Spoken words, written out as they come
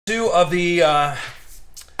Two of the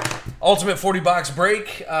Ultimate 40 box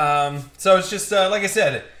break. So it's just like I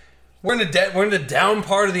said, we're in the down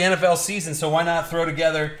part of the NFL season, so why not throw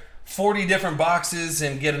together 40 different boxes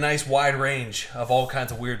and get a nice wide range of all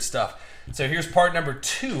kinds of weird stuff. So here's part number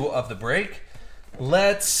 2 of the break.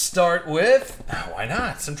 Let's start with, why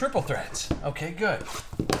not, some triple threads. Okay, good.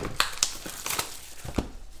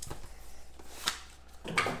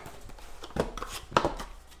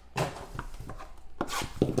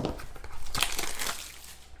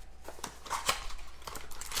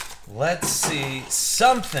 Let's see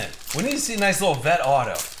something. We need to see a nice little vet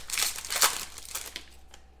auto.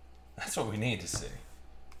 That's what we need to see.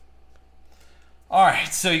 All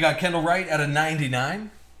right, so you got Kendall Wright at a 99.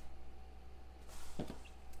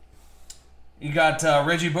 You got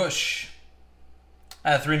Reggie Bush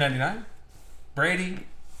at 399. Brady,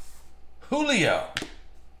 Julio,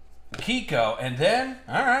 Kiko, and then,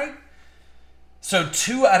 all right. So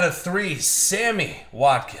 2 out of 3, Sammy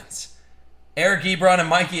Watkins. Eric Ebron and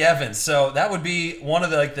Mikey Evans. So that would be one of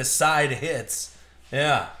the side hits.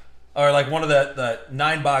 Yeah. Or like one of the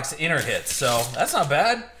 9-box inner hits. So that's not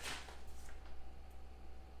bad.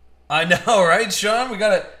 I know, right, Sean? We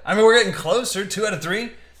got it. I mean, we're getting closer. 2 out of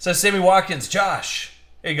 3. So Sammy Watkins, Josh.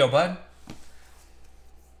 There you go, bud.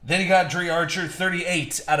 Then you got Dre Archer,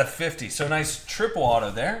 38 out of 50. So nice triple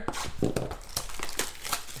auto there.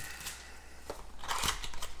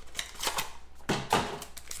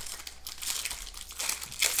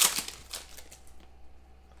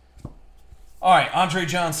 All right, Andre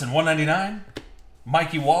Johnson, 199.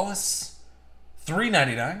 Mikey Wallace,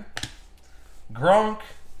 399. Gronk,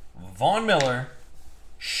 Von Miller,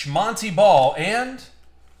 Schmonty Ball, and,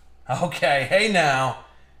 okay, hey now.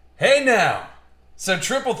 So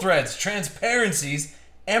triple threads, transparencies,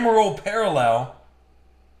 Emerald Parallel.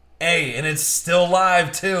 Hey, and it's still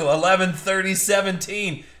live too,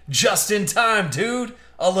 11/30/17. Just in time, dude.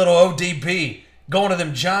 A little ODP. Going to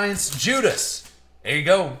them Giants, Judas. There you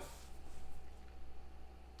go.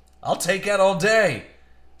 I'll take that all day.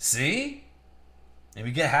 See?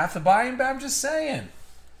 Maybe get half the buy-in, but I'm just saying.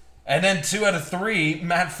 And then 2 out of 3,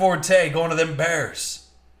 Matt Forte going to them Bears.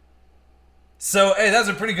 So, hey, that's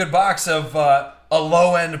a pretty good box of a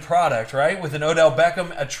low-end product, right? With an Odell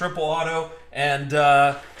Beckham, a triple auto, and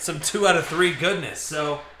some 2 out of 3 goodness.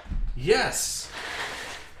 So, yes.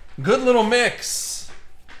 Good little mix.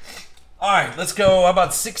 All right, let's go. How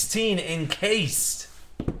about 16 encased?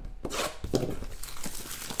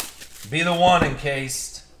 Be the one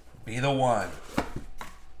encased. Be the one.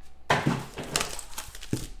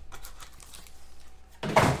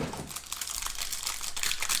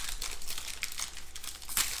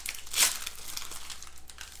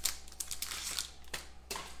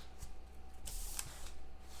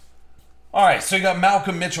 All right, so you got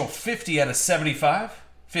Malcolm Mitchell, 50 out of 75.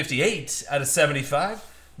 58 out of 75.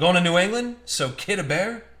 Going to New England, so Kid a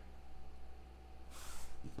Bear.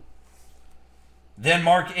 Then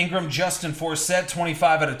Mark Ingram, Justin Forsett,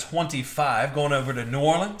 25 out of 25, going over to New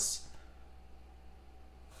Orleans.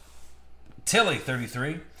 Tilly,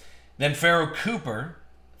 33. Then Pharaoh Cooper,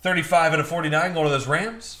 35 out of 49, going to those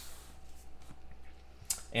Rams.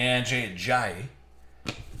 And Jay Ajayi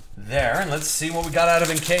there. And let's see what we got out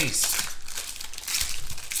of encased.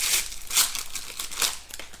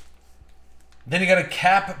 Then you got a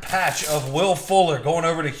cap patch of Will Fuller going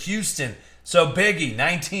over to Houston. So Biggie,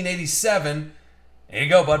 1987. There you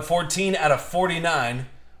go, bud. 14 out of 49.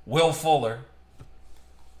 Will Fuller.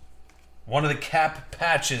 One of the cap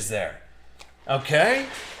patches there. Okay.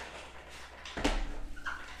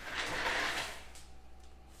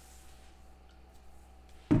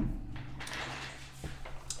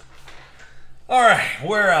 All right.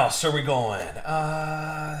 Where else are we going?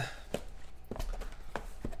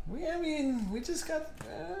 We just got...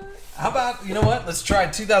 how about, you know what? Let's try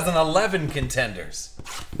 2011 contenders.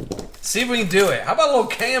 See if we can do it. How about a little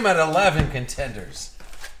Cam at 11 contenders?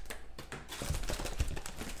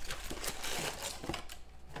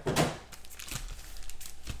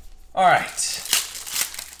 All right.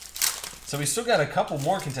 So we still got a couple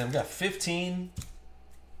more contenders. We got 15,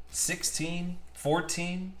 16,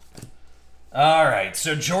 14. All right.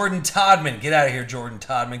 So Jordan Todman. Get out of here, Jordan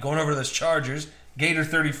Todman. Going over to those Chargers. Gator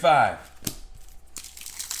 35.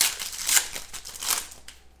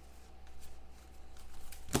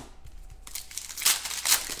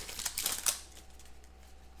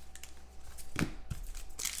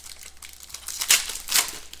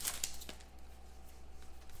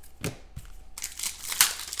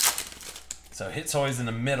 So hit's always in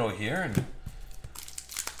the middle here, and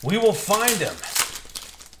we will find him.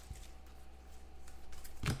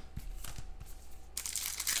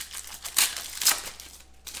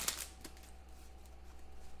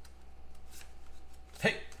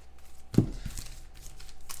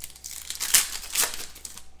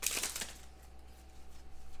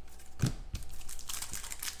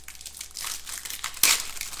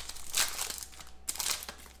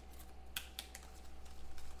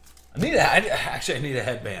 Actually, I need a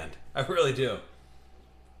headband. I really do.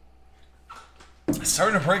 It's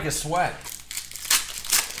starting to break a sweat.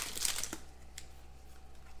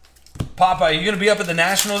 Papa, are you going to be up at the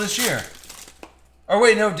National this year? Or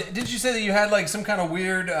wait, no, didn't you say that you had like some kind of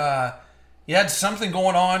weird, you had something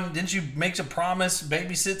going on? Didn't you make a promise,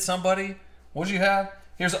 babysit somebody? What did you have?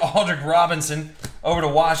 Here's Aldrick Robinson over to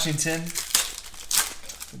Washington.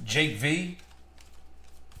 Jake V.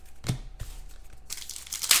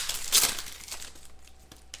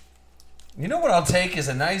 You know what I'll take is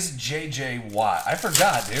a nice J.J. Watt. I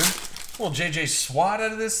forgot, dude. A little J.J. Swat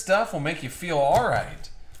out of this stuff will make you feel all right.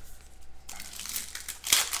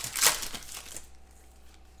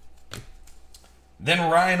 Then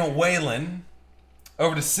Ryan Whalen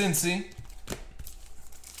over to Cincy.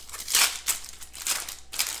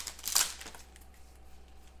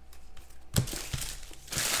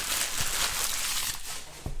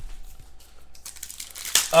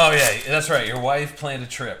 Oh, yeah, that's right. Your wife planned a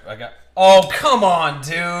trip. Oh, come on,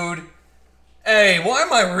 dude. Hey, why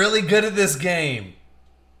am I really good at this game?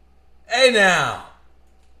 Hey, now.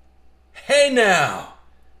 Hey, now.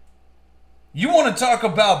 You want to talk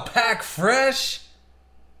about pack fresh?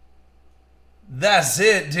 That's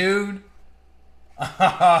it, dude.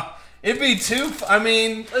 It'd be too... I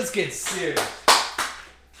mean, let's get serious.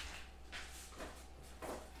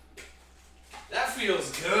 That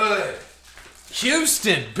feels good.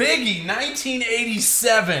 Houston, Biggie,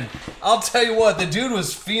 1987. I'll tell you what, the dude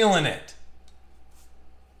was feeling it.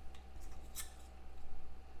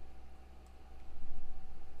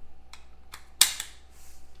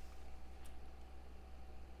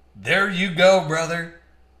 There you go, brother.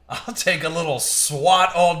 I'll take a little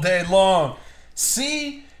swat all day long.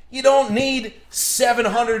 See, you don't need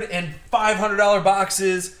 $700 and $500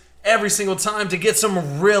 boxes every single time to get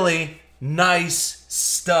some really nice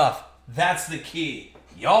stuff. That's the key.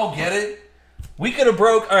 Y'all get it? We could have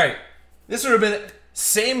broke... All right, this would have been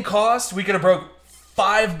same cost. We could have broke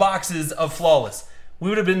 5 boxes of Flawless. We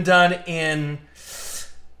would have been done in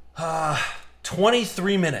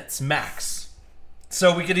 23 minutes max.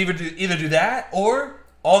 So we could either do that or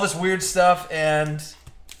all this weird stuff, and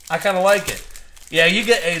I kind of like it. Yeah, you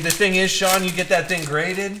get... the thing is, Sean, you get that thing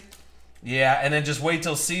graded. Yeah, and then just wait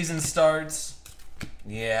till season starts.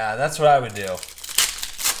 Yeah, that's what I would do.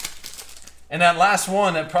 And that last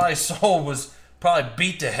one that probably sold was probably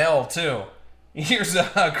beat to hell, too. Here's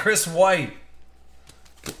Chris White.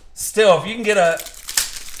 Still, if you can get a...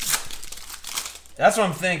 That's what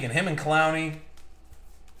I'm thinking. Him and Clowney.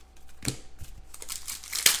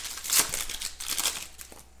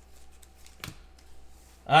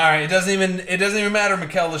 All right, it doesn't even matter,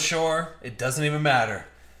 Mikel LaShore. It doesn't even matter.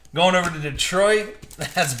 Going over to Detroit.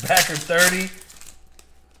 That's Becker 30.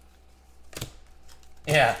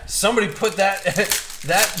 Yeah, somebody put that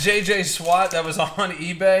that JJ Swat that was on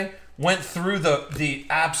eBay went through the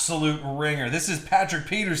absolute ringer. This is Patrick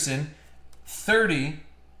Peterson, 30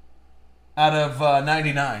 out of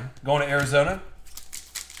 99, going to Arizona.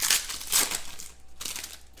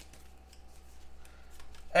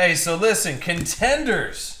 Hey, so listen,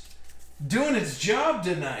 Contenders doing its job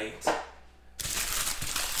tonight.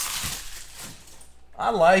 I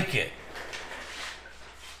like it.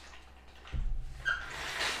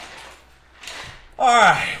 All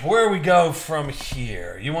right, where we go from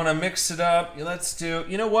here? You want to mix it up? Let's do...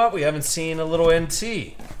 You know what? We haven't seen a little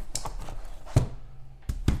NT.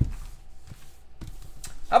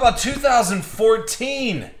 How about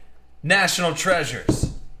 2014 National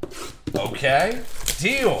Treasures? Okay,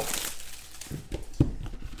 deal.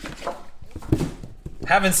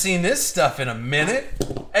 Haven't seen this stuff in a minute.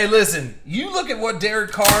 Hey, listen, you look at what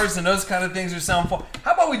Derek Carrs and those kind of things are selling for.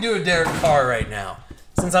 How about we do a Derek Carr right now?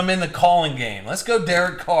 Since I'm in the calling game. Let's go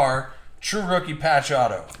Derek Carr, true rookie patch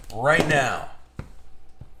auto, right now.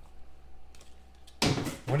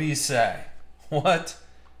 What do you say? What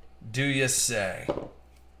do you say?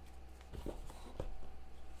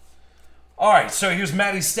 All right, so here's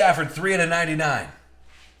Matty Stafford, 3 out of 99.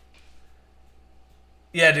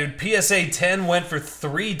 Yeah, dude, PSA 10 went for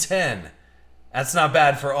 310. That's not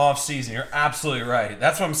bad for off-season. You're absolutely right.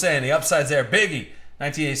 That's what I'm saying. The upside's there. Biggie.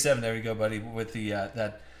 1987, there you go, buddy, with the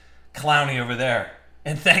that Clowney over there.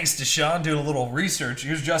 And thanks to Sean doing a little research,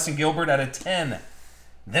 here's Justin Gilbert out of 10.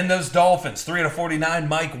 Then those Dolphins, 3 out of 49,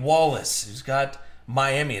 Mike Wallace, who's got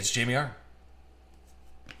Miami. It's Jamie R.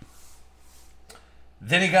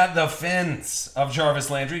 Then he got the Fins of Jarvis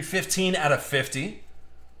Landry, 15 out of 50. You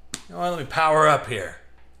know what, let me power up here.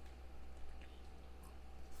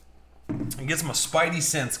 And get some Spidey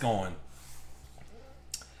sense going.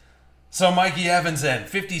 So Mikey Evans then,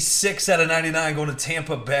 56 out of 99 going to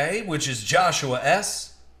Tampa Bay, which is Joshua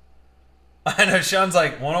S. I know Sean's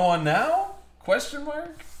like, 101 now? Question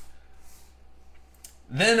mark?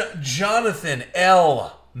 Then Jonathan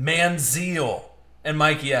L. Manziel and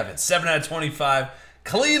Mikey Evans. 7 out of 25.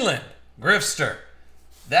 Cleveland Grifster.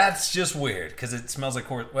 That's just weird because it smells like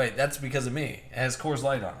Coors. Wait, that's because of me. It has Coors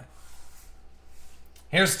Light on it.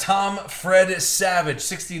 Here's Tom Fred Savage.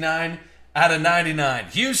 69 out of 99.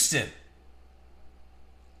 Houston.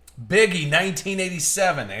 Biggie,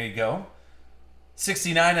 1987. There you go.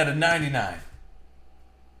 69 out of 99.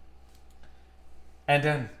 And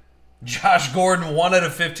then Josh Gordon, 1 out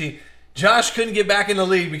of 15. Josh couldn't get back in the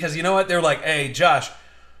league because you know what? They're like, hey, Josh,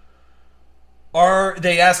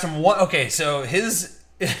 they asked him what? Okay, so his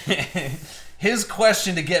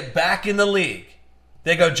question to get back in the league,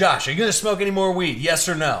 they go, Josh, are you going to smoke any more weed? Yes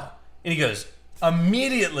or no? And he goes,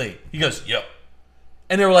 immediately, he goes, yep.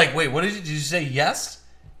 And they were like, wait, what did you say? Yes?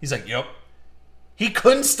 He's like, yep. He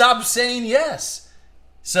couldn't stop saying yes.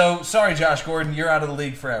 So, sorry, Josh Gordon, you're out of the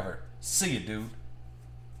league forever. See you, dude.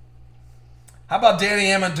 How about Danny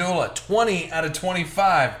Amendola? 20 out of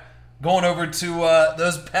 25 going over to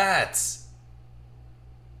those Pats.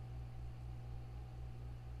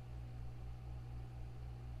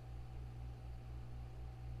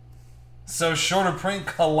 So, shorter print,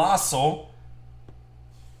 Colossal.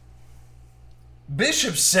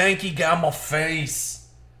 Bishop Sankey got my face.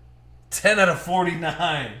 10 out of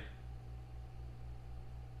 49.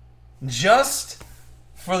 Just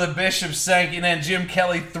for the Bishop Sankey. And then Jim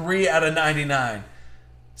Kelly, 3 out of 99.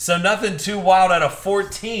 So nothing too wild out of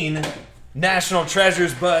 14 National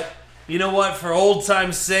Treasures. But you know what? For old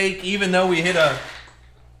time's sake, even though we hit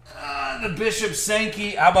the Bishop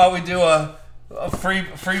Sankey, how about we do a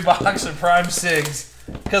free box of Prime Cigs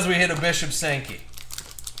because we hit a Bishop Sankey.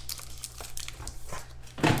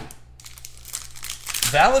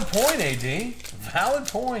 Valid point, AD. Valid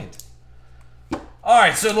point. All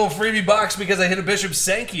right, so a little freebie box because I hit a Bishop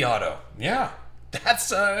Sankey auto. Yeah,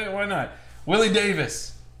 that's why not? Willie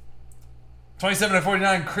Davis, 27 out of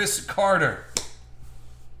 49. Chris Carter,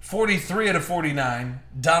 43 out of 49.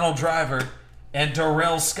 Donald Driver and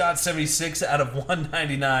Darrell Scott, 76 out of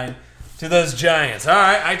 199 to those Giants. All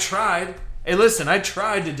right, I tried. Hey, listen, I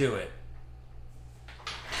tried to do it.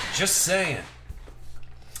 Just saying.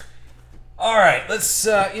 All right, let's,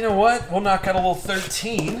 you know what? We'll knock out a little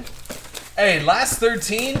 13. Hey, last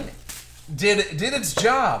 13 did its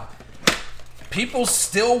job. People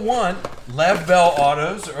still want Lev Bell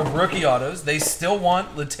autos or rookie autos. They still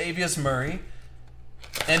want Latavius Murray.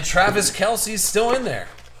 And Travis Kelce's still in there.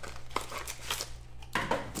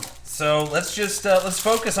 So let's just let's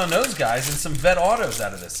focus on those guys and some vet autos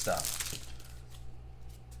out of this stuff.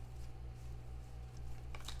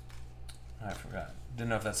 I forgot. Didn't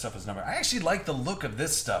know if that stuff was numbered. I actually like the look of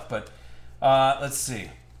this stuff, but let's see.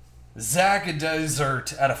 Zach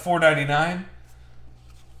Desert out of 499.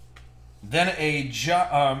 Then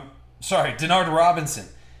Denard Robinson,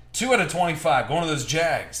 2 out of 25. Going to those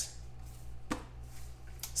Jags.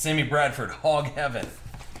 Sammy Bradford, Hog Heaven.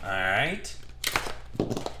 All right.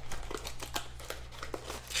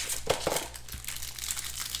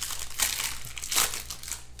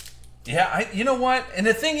 Yeah, you know what? And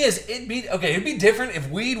the thing is, it'd be different if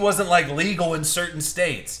weed wasn't like legal in certain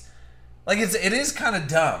states. Like it is kind of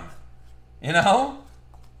dumb, you know?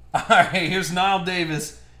 All right, here's Niall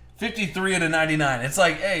Davis, 53 out of 99. It's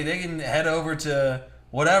like, hey, they can head over to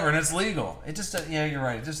whatever, and it's legal. It just, yeah, you're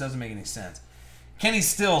right. It just doesn't make any sense. Kenny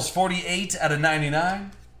Stills, 48 out of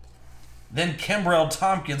 99. Then Kimbrell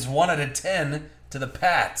Tompkins, 1 out of 10 to the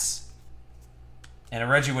Pats, and a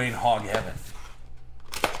Reggie Wayne Hog Heaven.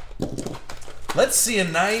 Let's see a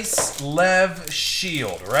nice Lev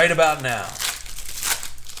Shield right about now.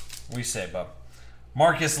 What do you say, bub?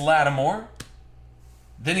 Marcus Lattimore.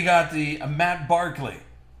 Then you got the Matt Barkley.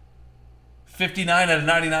 59 out of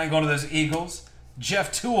 99 going to those Eagles.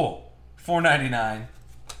 Jeff Toole, 499.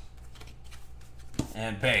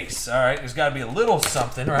 And base. All right, there's got to be a little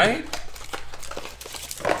something, right?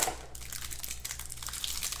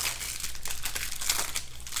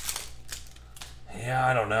 Yeah,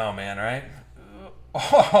 I don't know, man, right?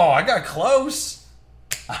 Oh, I got close.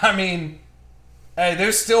 I mean, hey,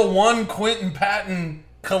 there's still one Quentin Patton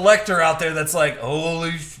collector out there that's like,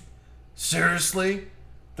 holy, seriously?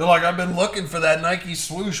 They're like, I've been looking for that Nike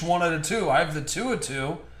swoosh 1 out of 2. I have the 2 of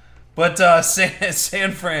 2. But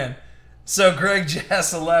San Fran. So Greg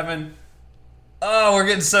Jess, 11. Oh, we're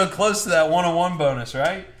getting so close to that 101 bonus,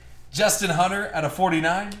 right? Justin Hunter out of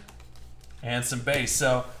 49. And some base.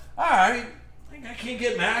 So, all right. I can't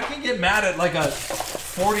get mad. I can't get mad at like a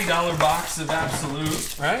 $40 box of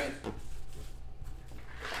Absolute, right?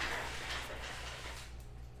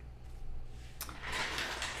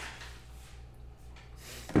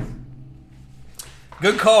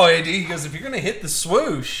 Good call, AD. He goes, if you're going to hit the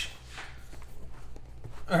swoosh,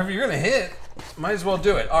 or if you're going to hit, might as well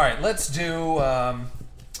do it. All right, let's do, how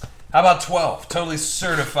about 12? Totally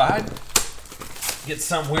certified. Get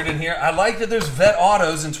something weird in here. I like that there's vet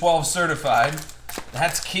autos in 12 certified.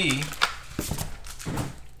 That's key.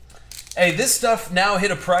 Hey, this stuff now hit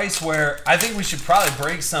a price where I think we should probably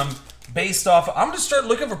break some based off. I'm going to start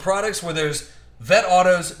looking for products where there's vet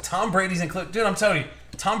autos, Tom Brady's included. Dude, I'm telling you,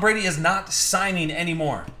 Tom Brady is not signing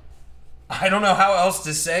anymore. I don't know how else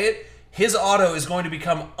to say it. His auto is going to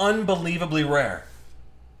become unbelievably rare.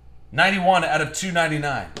 91 out of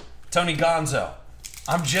 299. Tony Gonzo.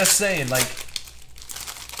 I'm just saying, like,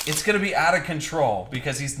 it's going to be out of control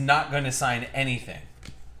because he's not going to sign anything.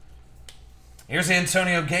 Here's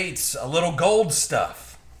Antonio Gates, a little gold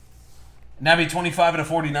stuff. Now be 25 out of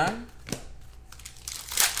 49.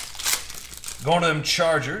 Going to them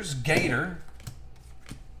Chargers, Gator.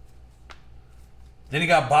 Then you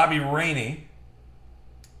got Bobby Rainey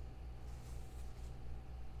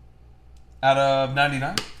out of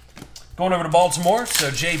 99. Going over to Baltimore, so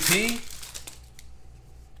JP.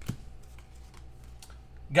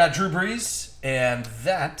 Got Drew Brees, and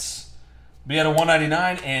that be out of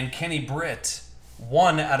 199, and Kenny Britt,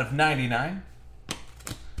 1 out of 99.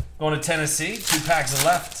 Going to Tennessee, 2 packs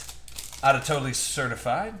left out of Totally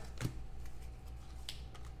Certified.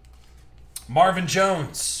 Marvin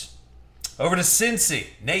Jones. Over to Cincy,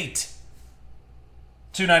 Nate,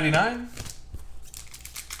 299.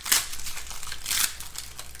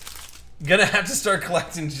 Gonna have to start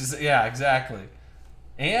collecting, just, yeah, exactly.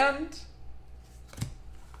 And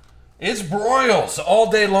it's Broyles all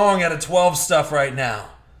day long out of 12 stuff right now.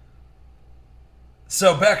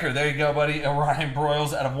 So Becker, there you go, buddy. Ryan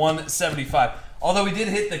Broyles out of 175. Although we did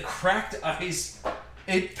hit the cracked ice,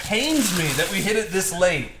 it pains me that we hit it this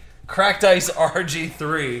late. Cracked ice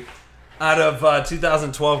RG3. Out of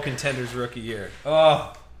 2012 Contenders Rookie Year.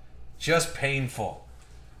 Oh, just painful.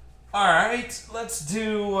 All right, let's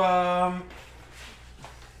do...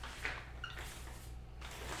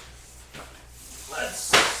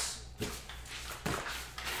 let's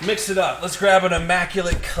mix it up. Let's grab an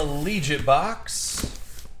Immaculate Collegiate box.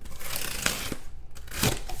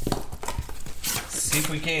 See if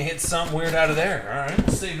we can't hit something weird out of there. All right,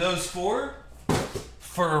 we'll save those for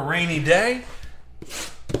a rainy day.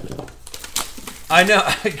 I know,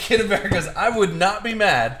 Kid Bear goes, I would not be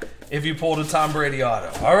mad if you pulled a Tom Brady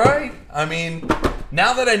auto. All right? I mean,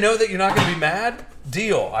 now that I know that you're not going to be mad,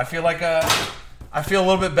 deal. I feel like I feel a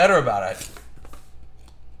little bit better about it.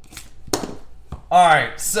 All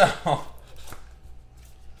right, so all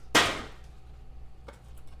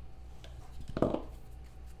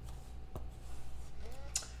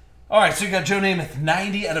right, so you got Joe Namath,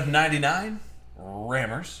 90 out of 99,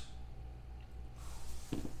 Rammers.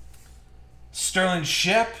 Sterling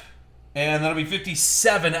Shep, and that'll be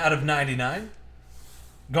 57 out of 99.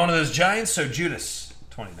 Going to those Giants, so Judas,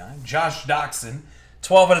 29. Josh Doxson,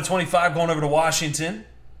 12 out of 25, going over to Washington.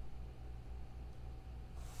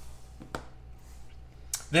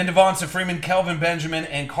 Then Devonta Freeman, Kelvin Benjamin,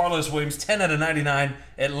 and Carlos Williams, 10 out of 99.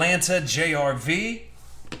 Atlanta, JRV.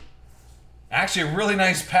 Actually, a really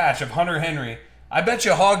nice patch of Hunter Henry. I bet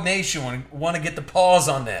you Hog Nation want to get the pause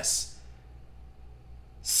on this.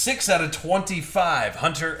 6 out of 25,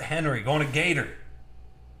 Hunter Henry, going to Gator.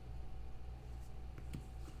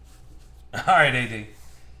 All right, AD.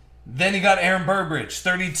 Then you got Aaron Burbridge,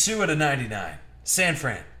 32 out of 99, San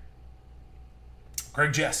Fran.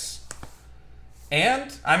 Greg Jess.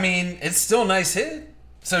 And, I mean, it's still a nice hit.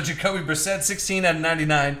 So Jacoby Brissett, 16 out of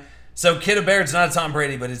 99. So Kid Baird's not Tom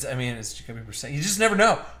Brady, but it's Jacoby Brissett. You just never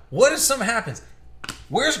know. What if something happens?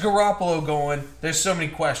 Where's Garoppolo going? There's so many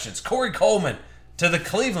questions. Corey Coleman. To the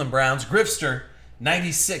Cleveland Browns, Grifster,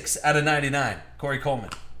 96 out of 99. Corey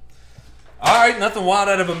Coleman. All right, nothing wild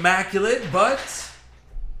out of Immaculate, but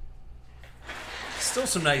still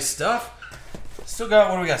some nice stuff. Still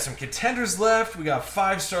got, what do we got? Some Contenders left. We got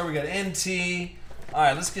 5-star. We got NT. All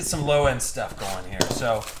right, let's get some low-end stuff going here.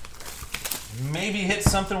 So maybe hit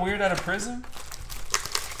something weird out of Prism.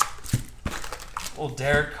 A little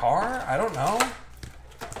Derek Carr. I don't know.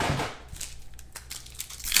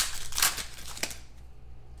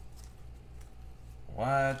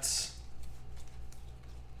 What?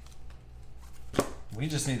 We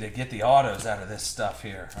just need to get the autos out of this stuff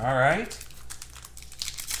here. All right.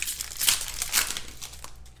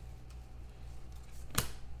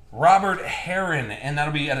 Robert Herron, and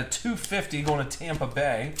that'll be at a 250 going to Tampa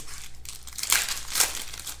Bay.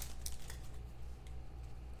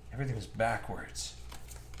 Everything's backwards.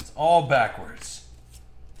 It's all backwards.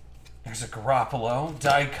 There's a Garoppolo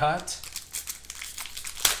die cut.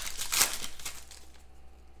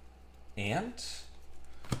 And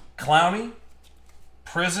Clowney,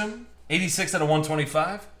 Prism, 86 out of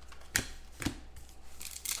 125.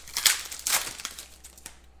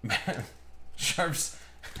 Man, Sharps.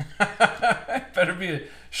 Better be a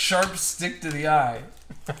sharp stick to the eye.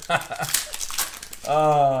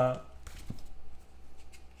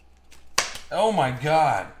 Oh my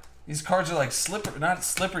god. These cards are like slippery, not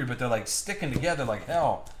slippery, but they're like sticking together like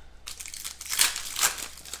hell.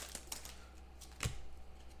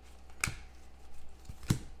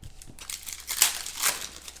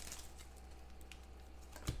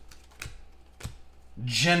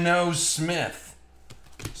 Geno Smith.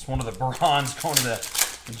 It's one of the bronze going to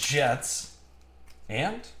the Jets.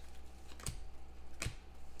 And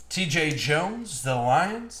TJ Jones, the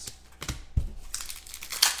Lions.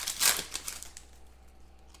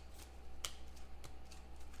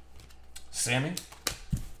 Sammy.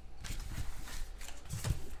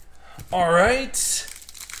 All right.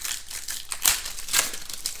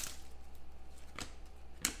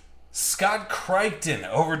 Scott Crichton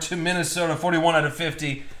over to Minnesota, 41 out of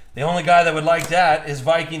 50. The only guy that would like that is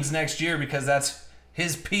Vikings next year because that's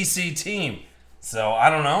his PC team. So, I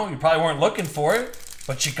don't know. You probably weren't looking for it,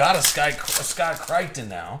 but you got a Scott Crichton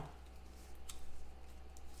now.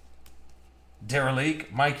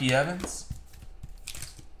 Derelique, Mikey Evans.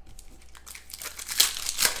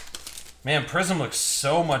 Man, Prism looks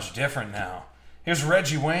so much different now. Here's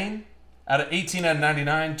Reggie Wayne, out of 18 out of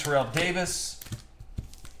 99, Terrell Davis.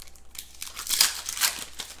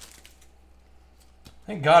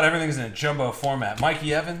 Thank God everything's in a jumbo format.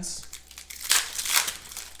 Mikey Evans.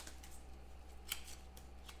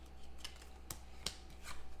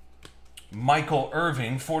 Michael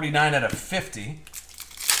Irving, 49 out of 50.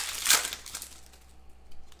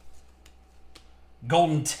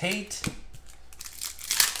 Golden Tate.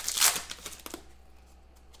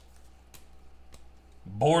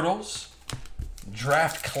 Bortles.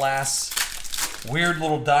 Draft class. Weird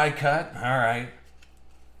little die cut. All right.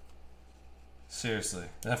 Seriously.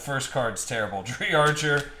 That first card's terrible. Dre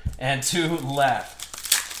Archer and 2 left.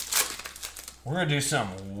 We're going to do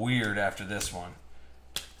something weird after this one.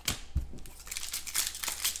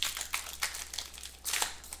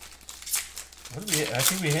 What did we hit? I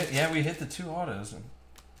think we hit, yeah, we hit the 2 autos.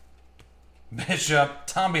 Bishop,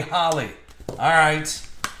 Tommy Holly. All right.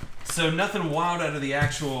 So nothing wild out of the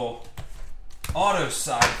actual auto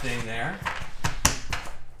side thing there.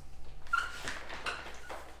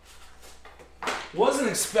 Wasn't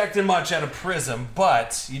expecting much out of Prism,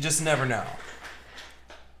 but you just never know.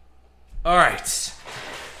 All right.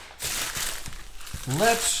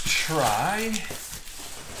 Let's try.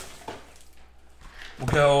 We'll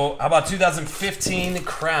go, how about 2015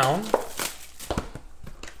 Crown?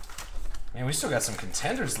 Man, we still got some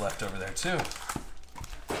contenders left over there, too.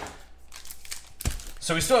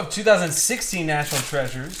 So we still have 2016 National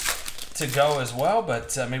Treasures to go as well,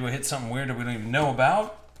 but maybe we'll hit something weird that we don't even know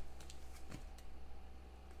about.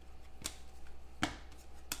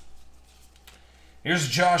 Here's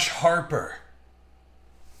Josh Harper.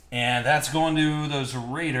 And that's going to those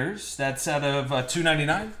Raiders. That's out of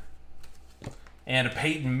 $2.99. And a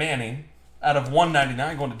Peyton Manning out of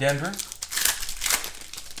 $1.99 going to Denver.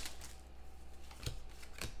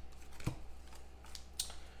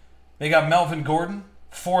 They got Melvin Gordon,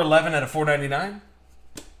 $4.11 out of $4.99.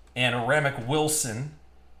 And Ramek Wilson.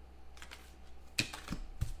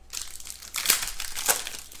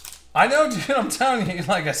 I know, dude, I'm telling you,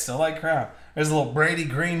 like, I still like Crown. There's a little Brady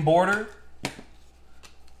Green border.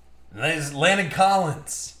 And there's Landon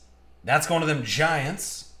Collins. That's going to them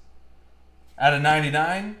Giants. Out of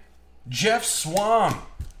 99. Jeff Swam.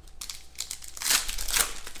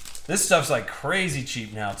 This stuff's like crazy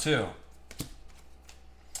cheap now, too.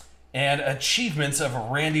 And achievements of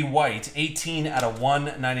Randy White. 18 out of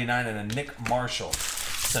 199 and a Nick Marshall.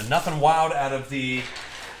 So nothing wild out of the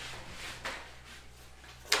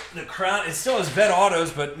Crown. It still has vet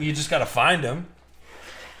autos, but you just got to find them.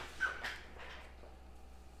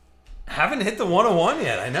 Haven't hit the 101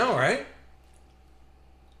 yet. I know, right?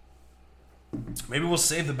 Maybe we'll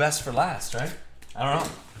save the best for last, right? I don't know.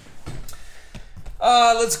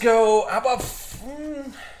 Let's go. How about...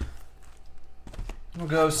 we'll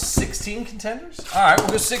go 16 contenders? All right, we'll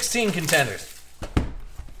go 16 contenders.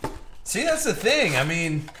 See, that's the thing. I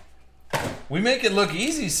mean, we make it look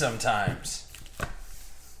easy sometimes.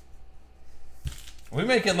 We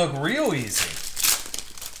make it look real easy.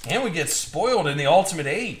 And we get spoiled in the Ultimate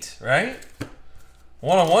 8, right?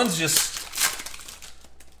 One-on-ones just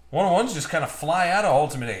kind of fly out of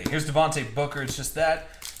Ultimate 8. Here's Devontae Booker. It's just that.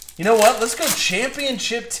 You know what? Let's go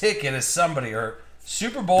championship ticket as somebody, or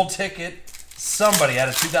Super Bowl ticket somebody out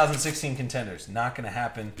of 2016 contenders. Not going to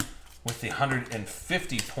happen with the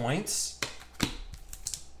 150 points.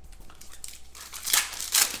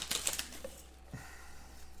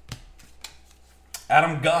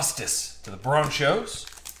 Adam Gustis to the Broncos.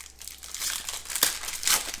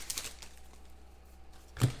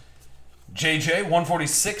 JJ,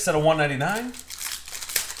 146 out of 199.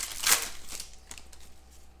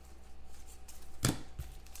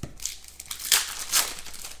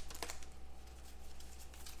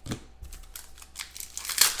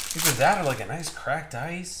 Either that or like a nice cracked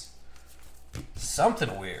ice.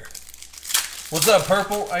 Something weird. What's up,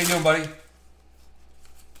 Purple? How you doing, buddy?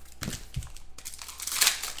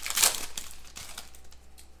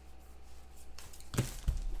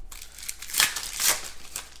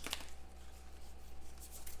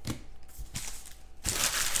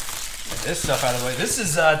 This stuff out of the way. This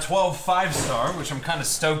is 12 5-star, which I'm kind of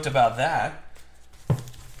stoked about that.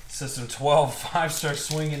 System 12 5-star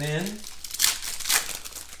swinging in.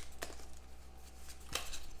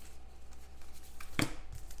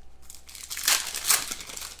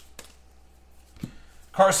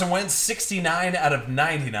 Carson Wentz, 69 out of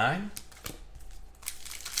 99.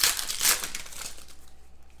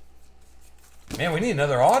 Man, we need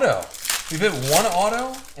another auto. We've hit one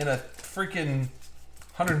auto and a freaking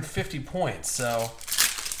 150 points, so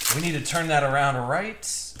we need to turn that around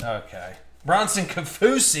right. Okay. Bronson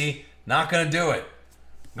Kafusi, not going to do it.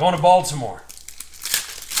 Going to Baltimore.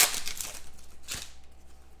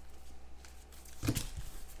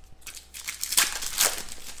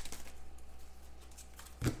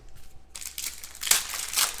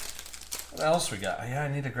 What else we got? Yeah, I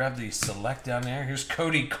need to grab the select down there. Here's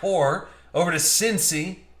Cody Core over to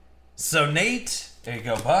Cincy. So Nate, there you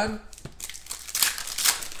go, bud.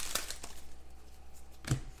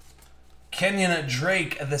 Kenyon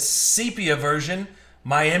Drake, the sepia version.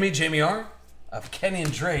 Miami, Jamie R. of Kenyon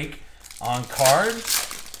Drake on card.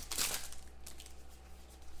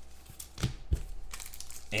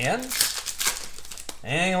 And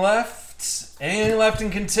anything left in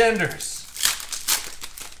contenders.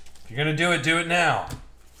 If you're going to do it now.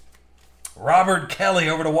 Robert Kelly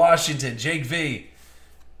over to Washington. Jake V.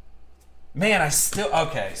 Man,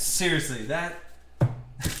 okay, seriously,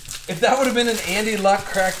 if that would have been an Andy Luck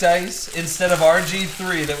cracked ice instead of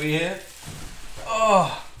RG3 that we hit,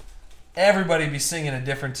 oh, everybody be singing a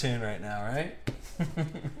different tune right now, right?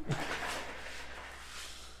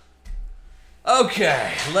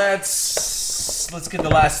 Okay, let's get the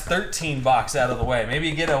last 13 box out of the way.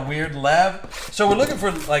 Maybe get a weird Lev. So we're looking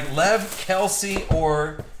for like Lev, Kelsey,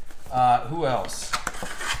 or who else?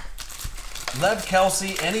 Lev,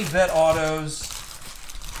 Kelsey, any vet autos,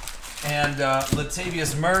 and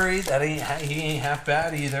Latavius Murray. He ain't half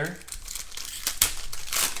bad either.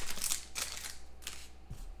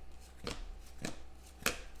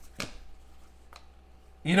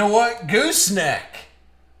 You know what? Gooseneck.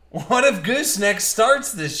 What if Gooseneck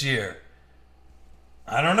starts this year?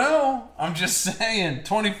 I don't know. I'm just saying.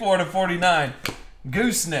 24 to 49.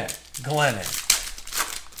 Gooseneck. Glennon.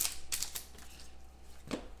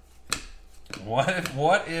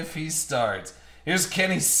 What if he starts? Here's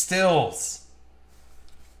Kenny Stills.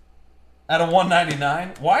 At a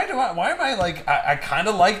 199. Why am I like, I kind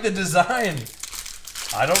of like the design.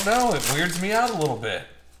 I don't know. It weirds me out a little bit.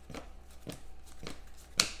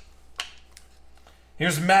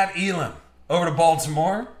 Here's Matt Elam over to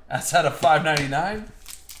Baltimore. That's out of 599.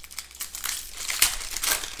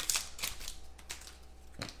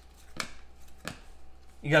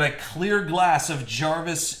 You got a clear glass of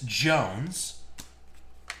Jarvis Jones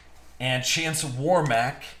and Chance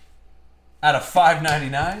Warmack out of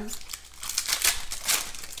 599.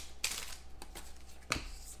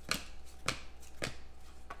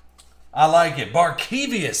 I like it.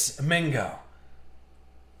 Barkevius Mingo.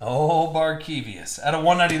 Oh, Barkevius. Out of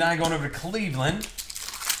 199 going over to Cleveland.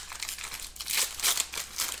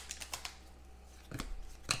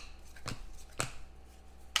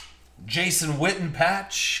 Jason Witten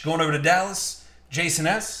patch going over to Dallas. Jason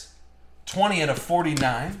S. 20 out of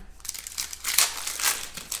 49.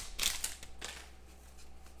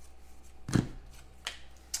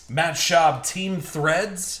 Matt Schaub team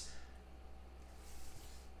threads.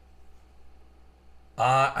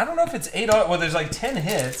 I don't know if it's 8 autos. Well, there's like 10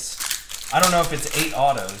 hits. I don't know if it's 8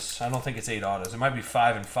 autos. I don't think it's 8 autos. It might be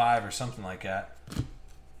 5 and 5 or something like that.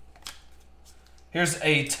 Here's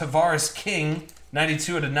a Tavares King,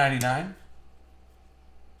 92 out of 99.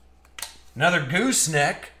 Another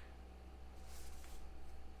Gooseneck.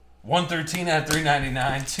 113 out of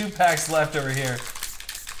 399. 2 packs left over here.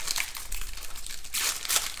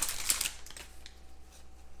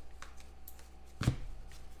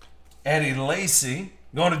 Eddie Lacy.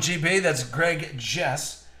 Going to GB, that's Greg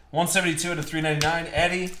Jess. 172 out of 399.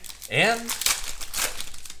 Eddie. And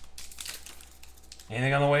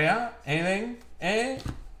anything on the way out? Anything?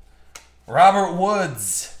 Robert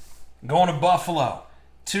Woods going to Buffalo.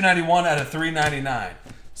 291 out of 399.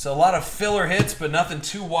 So a lot of filler hits, but nothing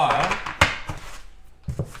too wild.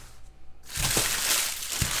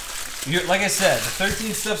 Like I said, the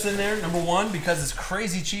 13 stuff's in there, number one, because it's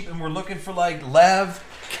crazy cheap, and we're looking for like Lev,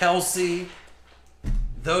 Kelsey,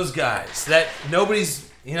 those guys that nobody's,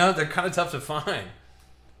 you know, they're kind of tough to find.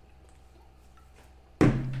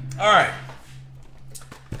 All right.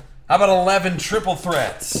 How about 11 triple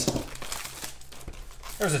threats?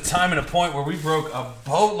 There was a time and a point where we broke a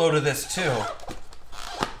boatload of this too.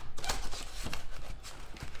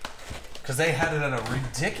 Because they had it at a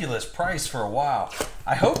ridiculous price for a while.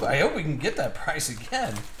 I hope we can get that price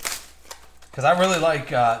again. Because I really like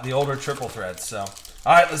the older triple threads. So, all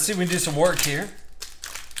right, let's see if we can do some work here.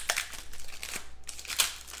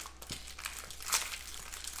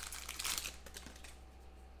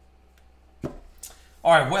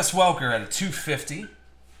 All right, Wes Welker at a 250.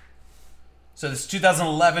 So this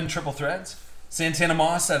 2011 triple threads. Santana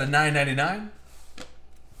Moss at a 999.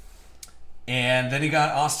 And then you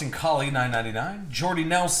got Austin Collie, 999. Jordy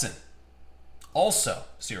Nelson, also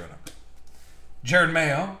 0 number. Jared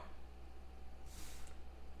Mayo.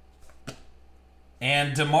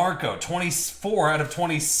 And DeMarco, 24 out of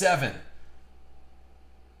 27.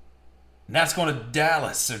 And that's going to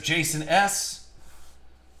Dallas. So Jason S.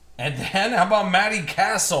 And then how about Matty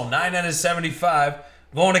Castle, 9 out of 75.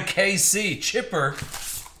 Going to KC. Chip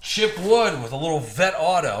Wood with a little vet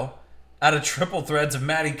auto out of triple threads of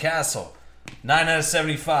Matty Castle. 9 out of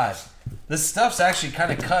 75. This stuff's actually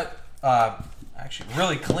kind of cut, actually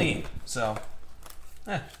really clean. So,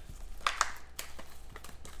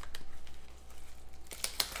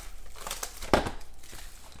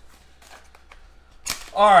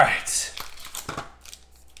 All right.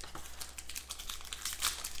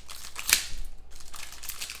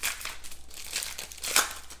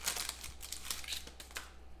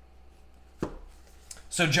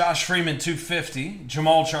 So Josh Freeman, 250.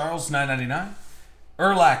 Jamal Charles, 999.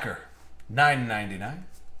 Urlacher, 999.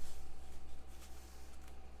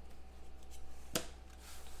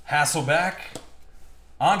 Hasselbeck,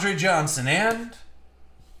 Andre Johnson, and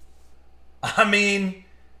I mean,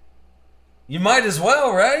 you might as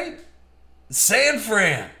well, right? San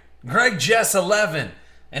Fran, Greg Jess, 11.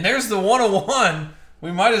 And there's the 101.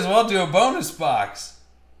 We might as well do a bonus box.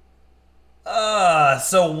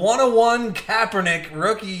 So 101 Kaepernick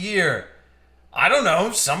rookie year. I don't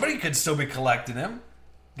know. Somebody could still be collecting him.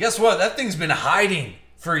 Guess what? That thing's been hiding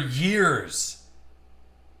for years.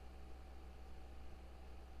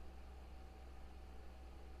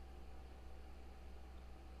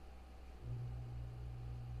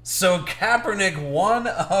 So Kaepernick, 1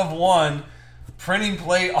 of 1, printing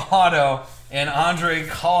plate auto, and Andre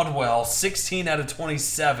Caldwell, 16 out of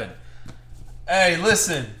 27. Hey,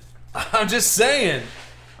 listen. I'm just saying.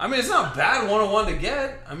 I mean, it's not bad 101 to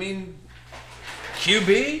get. I mean,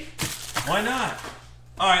 QB? Why not?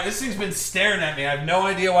 All right, this thing's been staring at me. I have no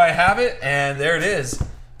idea why I have it, and there it is.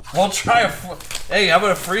 We'll try hey, how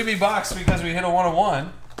about a freebie box because we hit a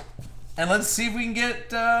 101? And let's see if we can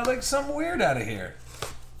get like something weird out of here.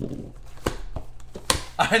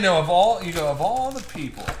 I know of all the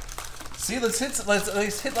people. See, let's hit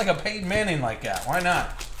like a Peyton Manning like that. Why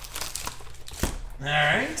not? All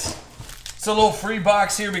right. It's a little free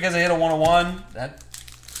box here because I hit a 101. That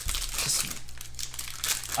just,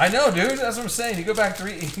 I know, dude. That's what I'm saying. You go back 4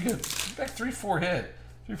 years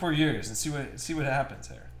and see what happens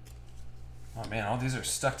there. Oh man, all these are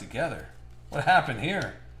stuck together. What happened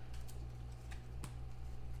here?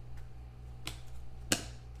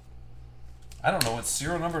 I don't know what's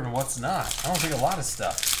serial numbered and what's not. I don't think a lot of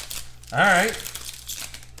stuff. All right.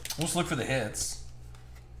 We'll just look for the hits.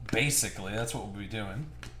 Basically, that's what we'll be doing.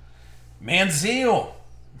 Manziel.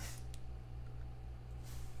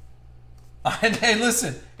 Hey,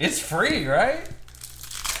 listen, it's free, right?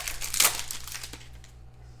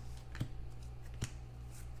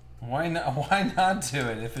 Why not do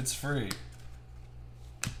it if it's free?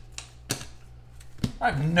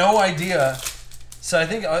 I have no idea. So I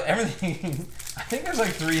think everything. I think there's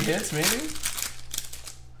like 3 hits, maybe.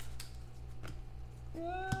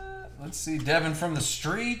 Let's see, Devin from the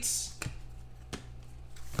streets.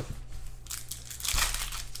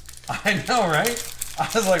 I know, right? I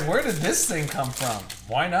was like, where did this thing come from?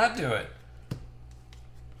 Why not do it?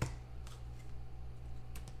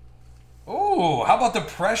 Ooh, how about the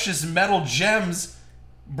Precious Metal Gems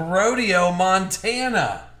Brodio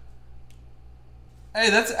Montana? Hey,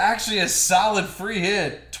 that's actually a solid free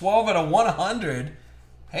hit. 12 out of 100.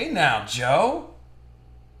 Hey now, Joe.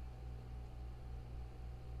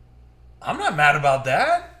 I'm not mad about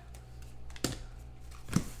that.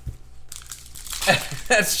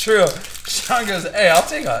 That's true. Sean goes, hey, I'll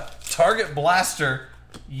take a Target Blaster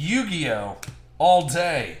Yu-Gi-Oh! All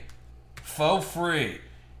day. Faux free.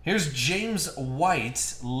 Here's James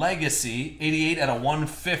White Legacy 88 out of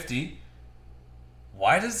 150.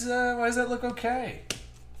 Why does that look okay?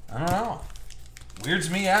 I don't know. Weirds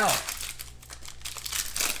me out.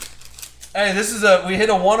 Hey, this is we hit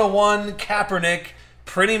a 101 Kaepernick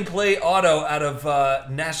printing plate auto out of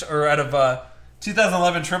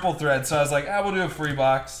 2011 Triple Thread. So I was like, we'll do a free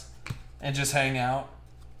box and just hang out.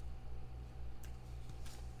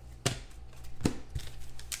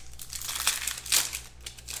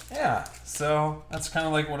 Yeah, so that's kind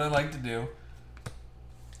of like what I like to do.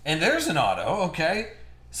 And there's an auto, okay.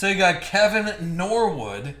 So you got Kevin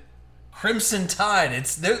Norwood, Crimson Tide.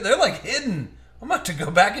 They're like hidden. I'm about to go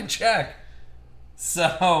back and check.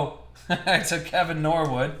 So it's a Kevin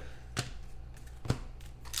Norwood.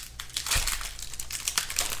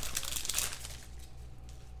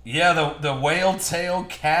 Yeah, the whale tail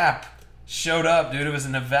cap showed up, dude. It was a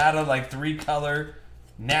Nevada like 3-color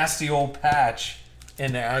nasty old patch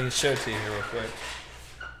in there. I can show it to you here real quick.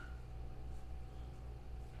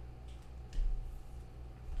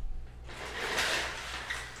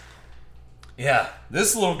 Yeah,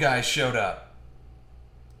 this little guy showed up.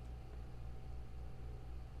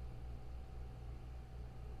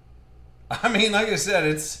 I mean, like I said,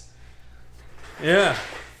 it's... Yeah.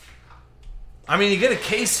 I mean, you get a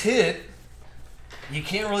case hit. You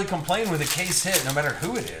can't really complain with a case hit, no matter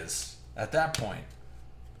who it is, at that point.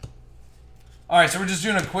 All right, so we're just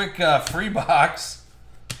doing a quick free box.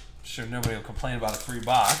 I'm sure nobody will complain about a free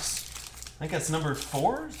box. I think that's number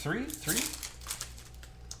 4? 3? 3?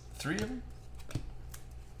 3 of them?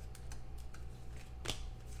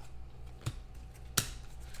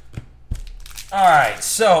 All right,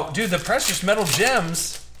 so, dude, the Precious Metal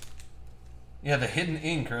Gems. Yeah, the hidden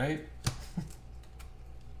ink, right?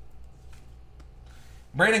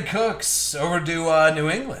 Brandon Cooks over to New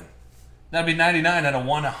England. That'd be 99 out of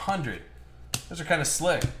 100. Those are kind of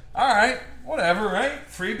slick. All right, whatever, right?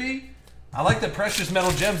 Freebie. I like the Precious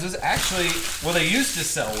Metal Gems. This is actually, well, they used to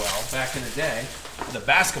sell well back in the day. The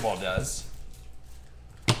basketball does.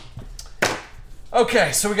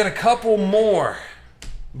 Okay, so we got a couple more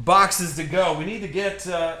boxes to go. We need to get,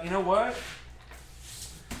 you know what?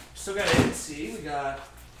 Still got NC. We got,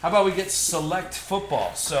 how about we get Select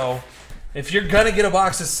Football? So if you're going to get a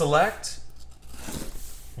box of Select,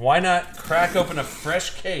 why not crack open a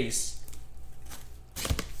fresh case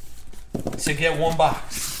to get one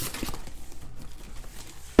box?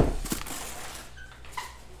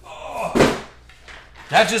 Oh,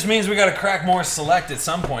 that just means we got to crack more Select at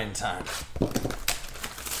some point in time.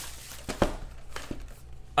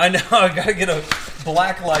 I know, I gotta get a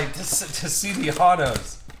black light to see the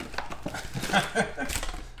autos.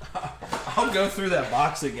 I'll go through that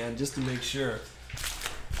box again just to make sure.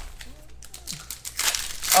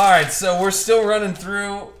 Alright, so we're still running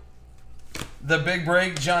through the big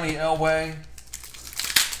break, Johnny Elway.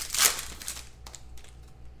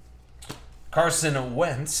 Carson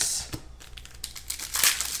Wentz.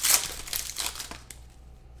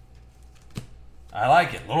 I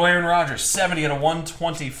like it. Little Aaron Rodgers, 70 out of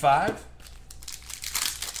 125.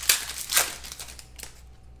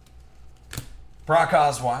 Brock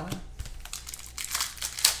Osweiler.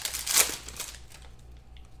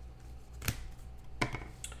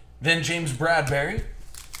 Then James Bradbury.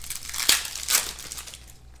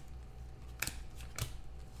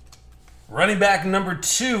 Running back number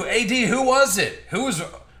 2. AD, who was it? Who was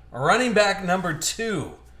running back number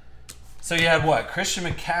 2? So you had what? Christian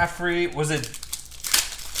McCaffrey. Was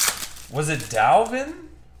it Dalvin?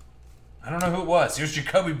 I don't know who it was. Here's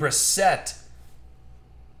Jacoby Brissett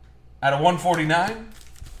out of 149.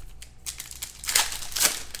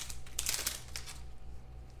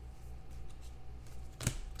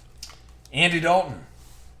 Andy Dalton.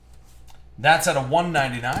 That's out of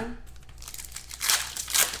 199.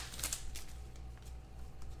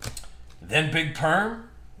 Then Big Perm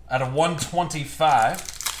out of 125.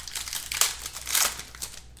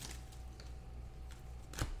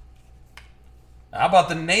 How about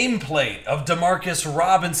the nameplate of Demarcus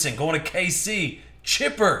Robinson going to KC?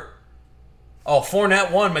 Chipper. Oh,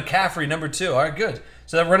 Fournette 1, McCaffrey number 2. All right, good.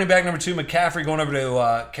 So that running back number 2, McCaffrey going over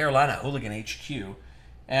to Carolina, Hooligan HQ.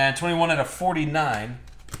 And 21 out of 49,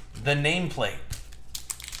 the nameplate.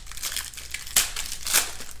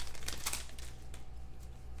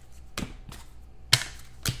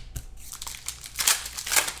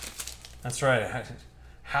 That's right.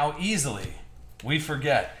 How easily We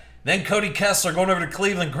forget. Then Cody Kessler going over to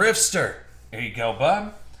Cleveland. Grifster. There you go,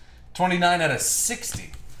 bud. 29 out of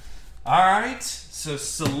 60. All right. So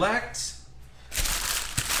select.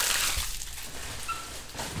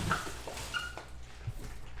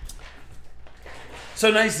 So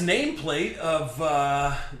nice nameplate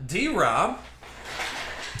of D-Rob.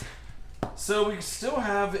 So we still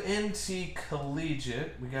have NT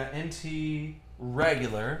Collegiate. We got NT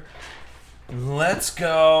Regular. Let's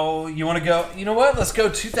go. You want to go? You know what? Let's go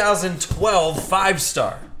 2012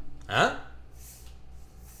 5-star. Huh?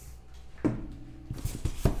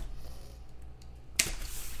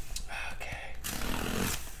 Okay.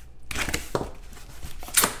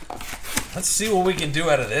 Let's see what we can do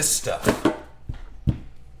out of this stuff.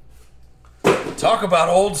 Talk about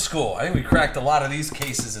old school. I think we cracked a lot of these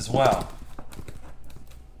cases as well.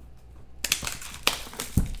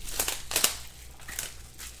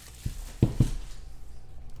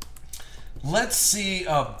 Let's see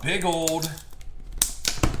a big old...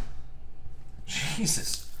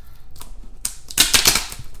 Jesus.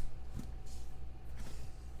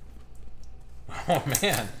 Oh,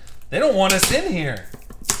 man. They don't want us in here.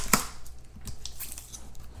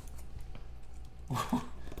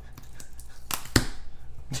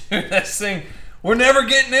 Dude, this thing, we're never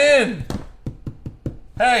getting in.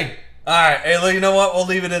 Hey, all right. Hey, you know what? We'll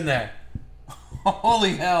leave it in there.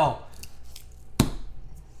 Holy hell.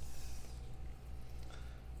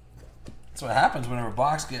 That's what happens whenever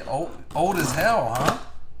box get old as hell, huh?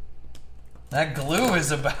 That glue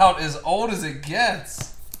is about as old as it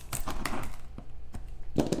gets.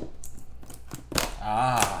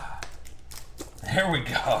 Ah, there we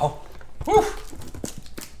go. Whew.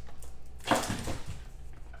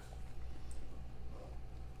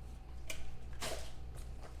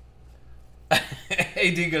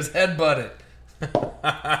 AD goes headbutt it.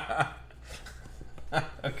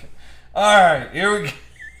 Okay. All right, here we go.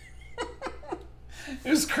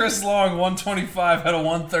 Here's Chris Long, 125 out of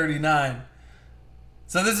 139.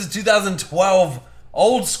 So this is 2012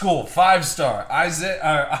 old school 5-star.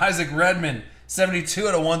 Isaac Redmond, 72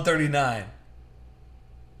 out of 139.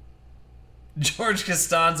 George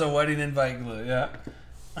Costanza, wedding invite glue. Yeah.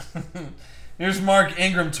 Here's Mark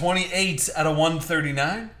Ingram, 28 out of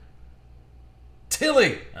 139.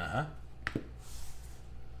 Tilly.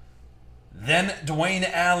 Then Dwayne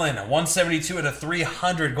Allen, 172 out of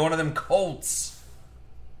 300, going to them Colts.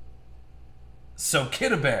 So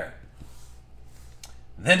Kiddabear.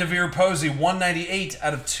 Then Devere Posey, 198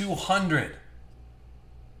 out of 200.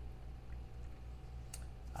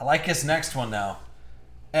 I like this next one now.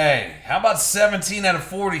 Hey, how about 17 out of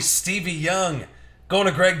 40, Stevie Young, going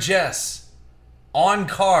to Greg Jess. On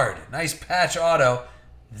card, nice patch auto.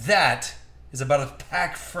 That is about as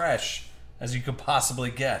pack fresh as you could possibly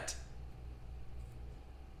get.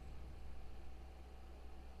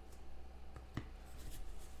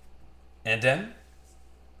 And then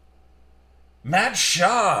Matt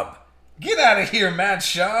Schaub. Get out of here, Matt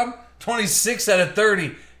Schaub. 26 out of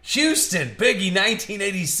 30. Houston, Biggie,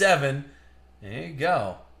 1987. There you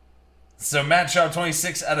go. So Matt Schaub,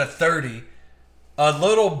 26 out of 30. A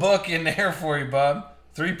little book in there for you, bub.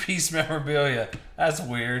 3-piece memorabilia. That's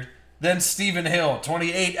weird. Then Stephen Hill,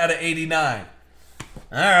 28 out of 89.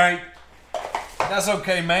 All right. That's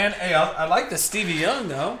okay, man. Hey, I like the Stevie Young,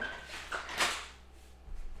 though.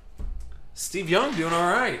 Steve Young doing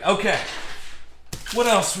all right. Okay. What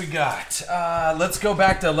else we got? Let's go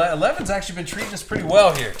back to 11's actually been treating us pretty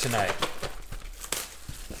well here tonight.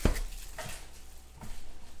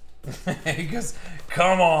 He goes,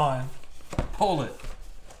 come on. Pull it.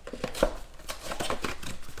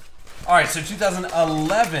 All right, so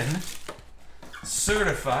 2011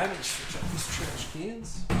 certified. Let's switch out these trash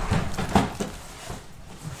cans.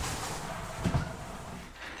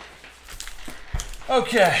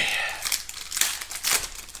 Okay.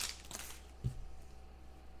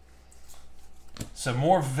 So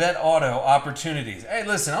more vet auto opportunities. Hey,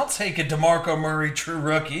 listen, I'll take a DeMarco Murray true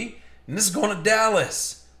rookie. And this is going to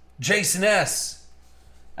Dallas. Jason S.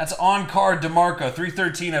 That's on-card DeMarco,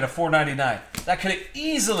 313 out of 499. That could have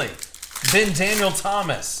easily been Daniel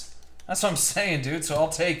Thomas. That's what I'm saying, dude, so I'll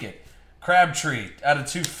take it. Crabtree out of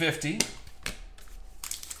 250.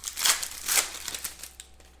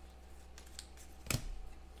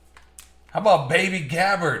 How about Baby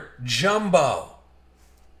Gabbert, Jumbo?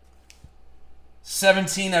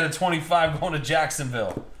 17 out of 25 going to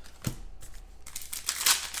Jacksonville.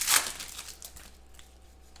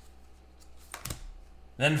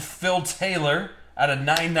 Then Phil Taylor out of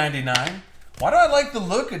 999. Why do I like the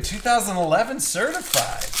look of 2011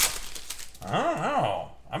 certified? I don't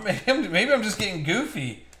know. Maybe I'm just getting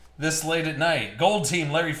goofy this late at night. Gold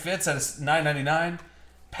team, Larry Fitz at a $9.99.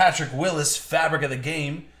 Patrick Willis, fabric of the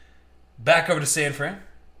game. Back over to San Fran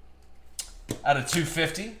at a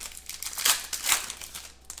 $2.50.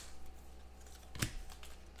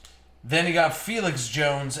 Then you got Felix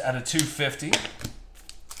Jones at a $2.50.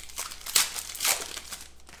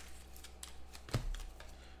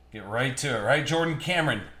 Get right to it, right? Jordan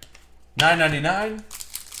Cameron, $9.99.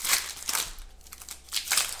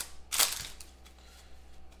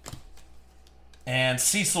 And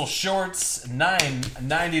Cecil Shorts,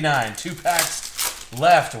 $9.99. 2 packs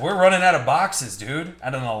left. We're running out of boxes, dude,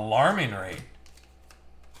 at an alarming rate.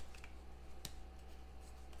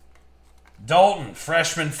 Dalton,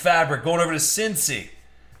 freshman fabric, going over to Cincy.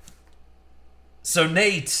 So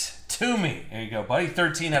Nate Toomey, there you go, buddy.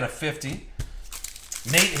 13 out of 50.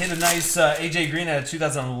 Nate hit a nice AJ Green at a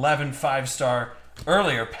 2011 5-star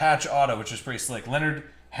earlier patch auto, which was pretty slick. Leonard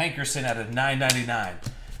Hankerson at a $9.99.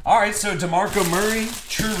 All right, so DeMarco Murray,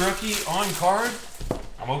 true rookie on card.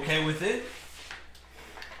 I'm okay with it.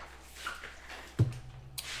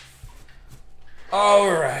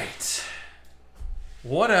 All right.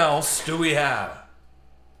 What else do we have?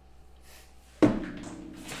 Well,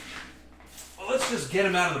 let's just get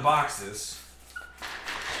them out of the boxes.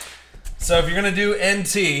 So if you're going to do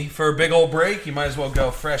NT for a big old break, you might as well go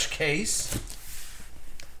fresh case.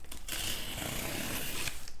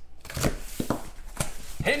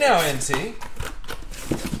 Hey now, NT.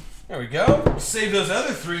 There we go. We'll save those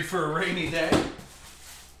other 3 for a rainy day.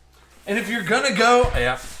 And if you're going to go,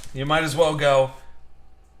 yeah, you might as well go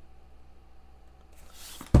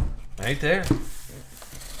right there.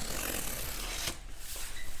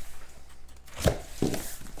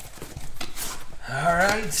 All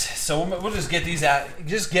right, so we'll just get these out.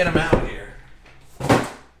 Just get them out here.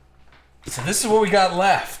 So this is what we got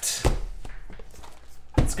left.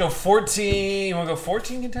 Let's go 14. You want to go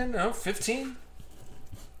 14 contender? No, 15?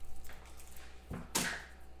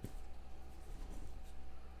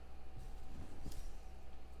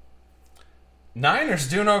 Niners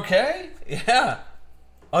doing okay? Yeah.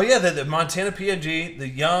 Oh, yeah, the Montana PNG, the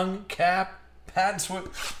Young, Cap, Pat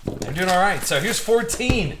Swift, they're doing all right. So here's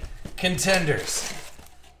 14 contenders.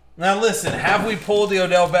 Now, listen, have we pulled the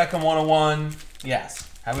Odell Beckham 101? Yes.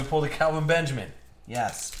 Have we pulled the Calvin Benjamin?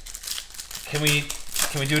 Yes. Can we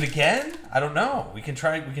do it again? I don't know. We can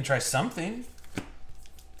try something.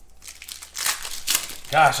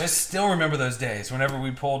 Gosh, I still remember those days whenever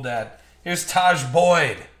we pulled that. Here's Taj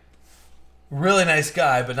Boyd. Really nice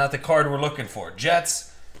guy, but not the card we're looking for.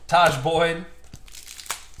 Jets. Taj Boyd.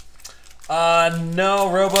 No,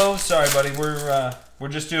 Robo. Sorry, buddy. We're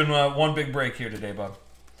just doing one big break here today, bub.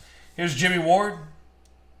 Here's Jimmy Ward.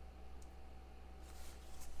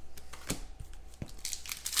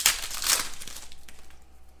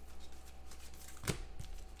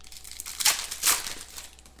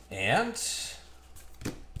 And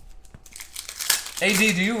AD,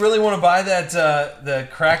 do you really want to buy that the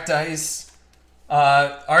cracked ice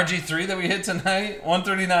RG3 that we hit tonight?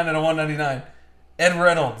 139 and a 199. Ed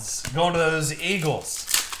Reynolds going to those Eagles.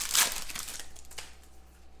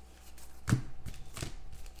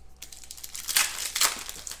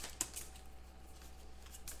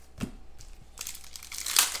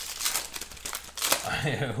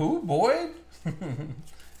 Who? Boyd?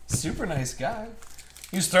 Super nice guy.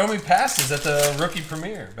 He was throwing me passes at the rookie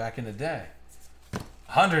premiere back in the day.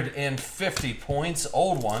 150 points,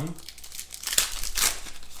 old one.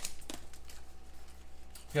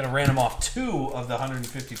 Got to random off 2 of the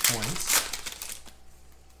 150 points.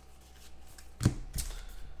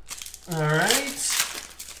 All right.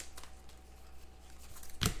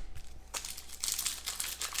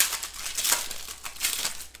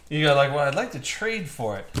 You got like, well, I'd like to trade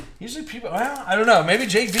for it. Usually people, well, I don't know. Maybe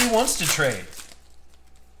Jake B wants to trade.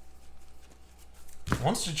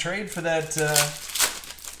 Wants to trade for that.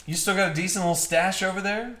 You still got a decent little stash over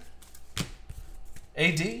there?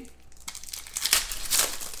 AD?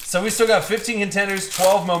 So we still got 15 contenders,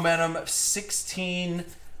 12 momentum, 16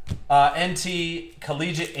 NT,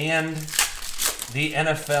 collegiate, and the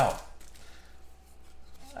NFL.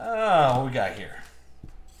 Oh, what we got here?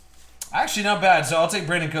 Actually, not bad. So I'll take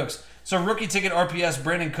Brandon Cooks. So rookie ticket RPS,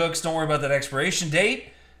 Brandon Cooks. Don't worry about that expiration date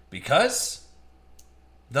because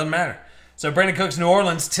it doesn't matter. So Brandon Cooks, New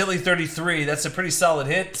Orleans, Tilly 33. That's a pretty solid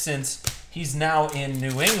hit since he's now in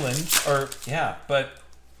New England. Or, yeah, but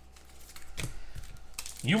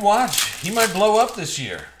you watch. He might blow up this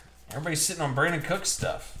year. Everybody's sitting on Brandon Cooks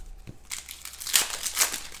stuff.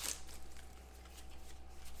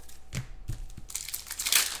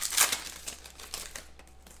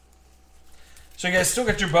 So you guys still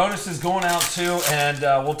got your bonuses going out too, and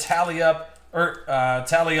we'll tally up or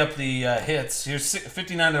tally up the hits. Here's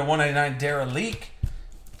 59 to 199, Dara Leak.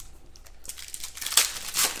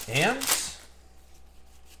 And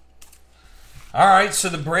all right, so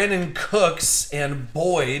the Brandon Cooks and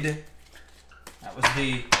Boyd. That was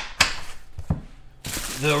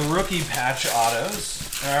the rookie patch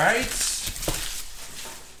autos. All right.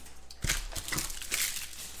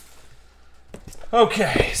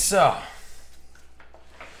 Okay, so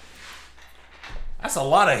that's a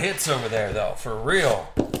lot of hits over there, though, for real.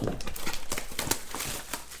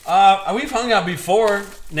 We've hung out before,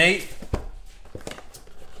 Nate.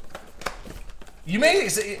 You may,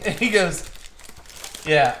 he goes,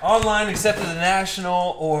 yeah, online except for the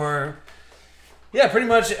National, or, yeah, pretty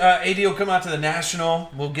much AD will come out to the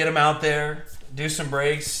National. We'll get him out there, do some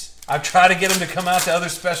breaks. I've tried to get him to come out to other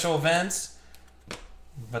special events,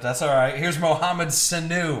 but that's all right. Here's Mohamed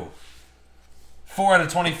Sanu, 4 out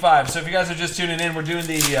of 25. So if you guys are just tuning in, we're doing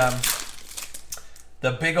the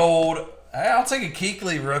big old, I'll take a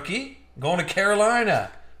Kuechly rookie, going to Carolina.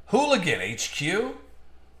 Hooligan HQ.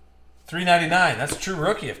 $3.99. That's a true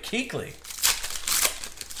rookie of Kuechly.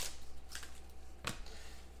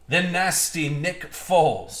 Then nasty Nick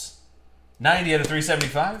Foles. 90 out of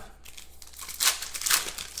 375.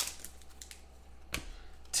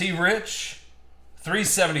 T. Rich.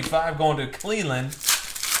 375 going to Cleveland.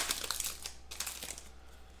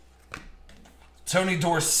 Tony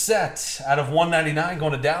Dorsett out of 199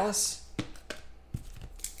 going to Dallas.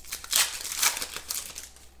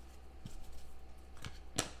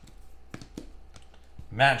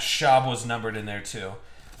 Matt Schaub was numbered in there too.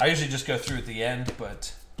 I usually just go through at the end,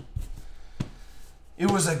 but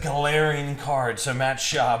it was a glaring card, so Matt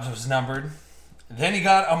Schaub was numbered. Then he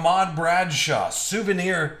got Ahmad Bradshaw,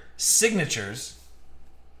 souvenir signatures.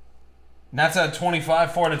 And that's at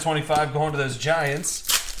 25, 4 out of 25 going to those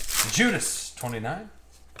Giants. Judas, 29.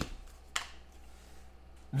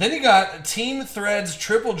 Then he got Team Threads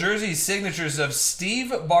triple jersey signatures of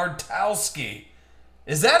Steve Bartowski.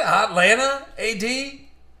 Is that Atlanta, AD?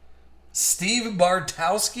 Steve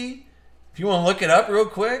Bartowski? If you want to look it up real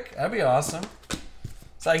quick, that'd be awesome.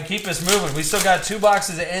 So I can keep this moving. We still got 2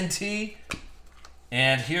 boxes of NT.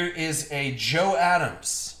 And here is a Joe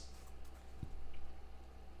Adams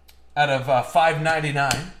out of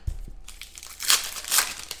 $5.99.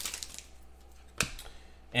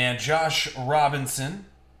 And Josh Robinson,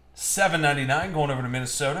 $7.99, going over to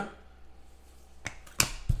Minnesota.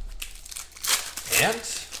 And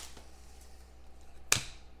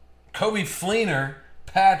Kobe Fleener,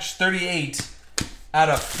 patch 38 out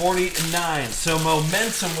of 49. So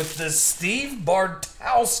momentum with this Steve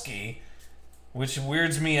Bartowski, which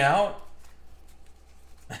weirds me out.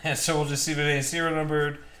 And so we'll just see if there's any serial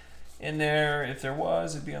numbered in there. If there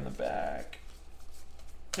was, it'd be on the back.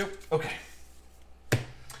 Nope. Okay.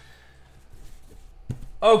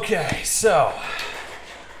 Okay, so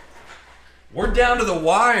we're down to the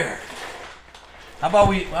wire. How about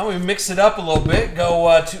we mix it up a little bit?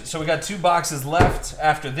 Go so we got 2 boxes left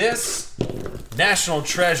after this. National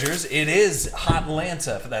Treasures. It is Hot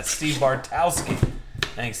Atlanta for that Steve Bartowski.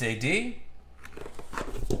 Thanks, AD.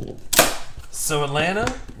 So Atlanta,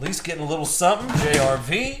 at least getting a little something.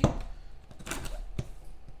 JRV.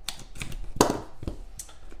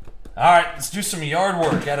 All right, let's do some yard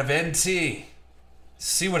work out of NT.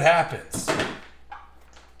 See what happens.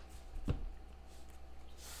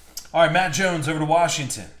 All right, Matt Jones over to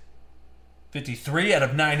Washington. 53 out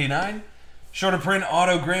of 99. Shorter print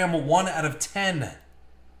autogram, 1 out of 10.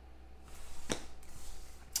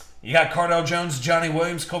 You got Cardell Jones, Johnny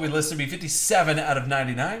Williams, Colby Listenby, 57 out of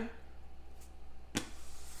 99.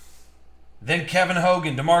 Then Kevin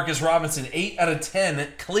Hogan, DeMarcus Robinson, 8 out of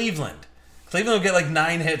 10. Cleveland. Cleveland will get like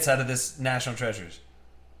 9 hits out of this National Treasures.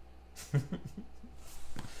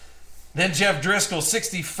 Then Jeff Driscoll,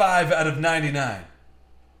 65 out of 99.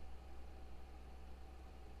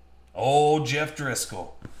 Oh, Jeff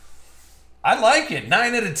Driscoll. I like it.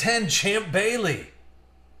 9 out of 10, Champ Bailey.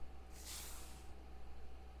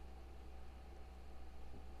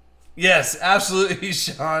 Yes, absolutely,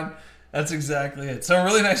 Sean. That's exactly it. So,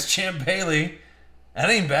 really nice Champ Bailey. That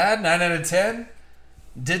ain't bad. 9 out of 10.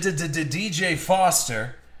 DJ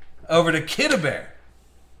Foster over to Kiddabear.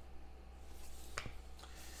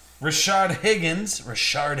 Rashard Higgins,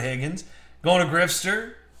 going to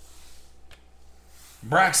Grifster.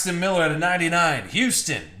 Braxton Miller at a 99.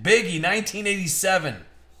 Houston, Biggie, 1987.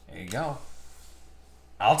 There you go.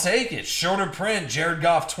 I'll take it. Shorter print, Jared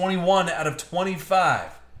Goff, 21 out of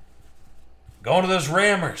 25. Going to those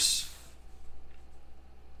Rammers.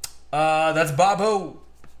 That's Bobo.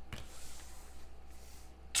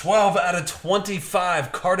 12 out of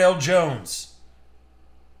 25, Cardell Jones.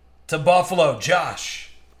 to Buffalo,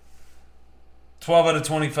 Josh. 12 out of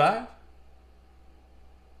 25.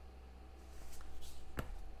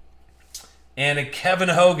 And a Kevin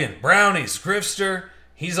Hogan, Brownies, Grifster.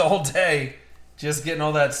 He's all day just getting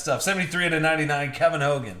all that stuff. 73 out of 99, Kevin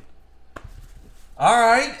Hogan. All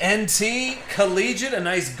right, NT, Collegiate, a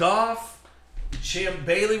nice Goff. Champ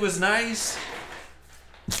Bailey was nice.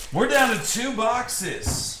 We're down to 2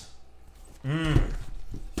 boxes.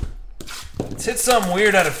 Let's hit something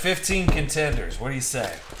weird out of 15 contenders. What do you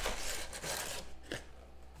say?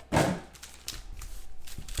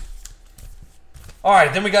 All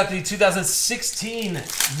right, then we got the 2016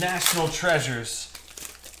 National Treasures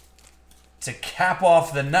to cap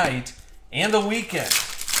off the night and the weekend.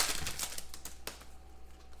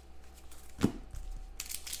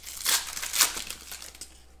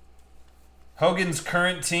 Hogan's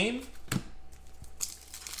current team.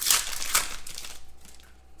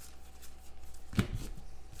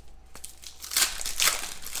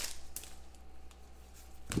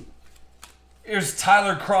 Here's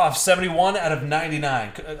Tyler Croft, 71 out of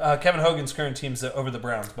 99. Kevin Hogan's current team's over the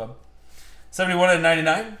Browns, bub. 71 out of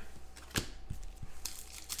 99.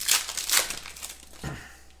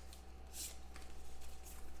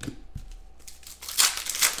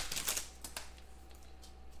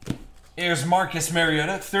 Here's Marcus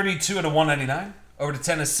Mariota, 32 out of 199. Over to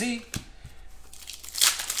Tennessee.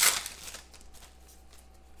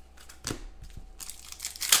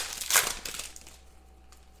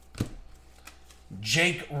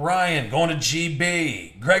 Jake Ryan going to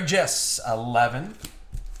GB. Greg Jess, 11.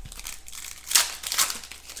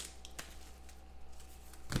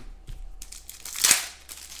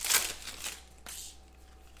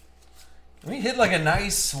 Can we hit like a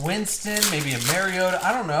nice Winston, maybe a Mariota?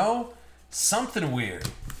 I don't know. Something weird.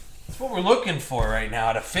 That's what we're looking for right now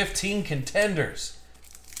out of 15 contenders.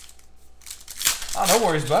 Oh, no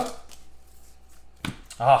worries, bub.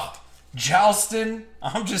 Oh, Jalston.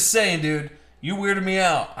 I'm just saying, dude. You weirded me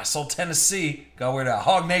out. I sold Tennessee. Got weirded out.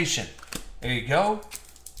 Hog Nation. There you go.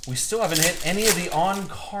 We still haven't hit any of the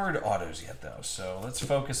on-card autos yet, though. So let's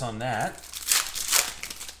focus on that.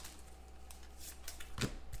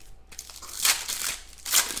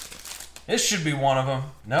 This should be one of them.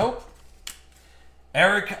 Nope.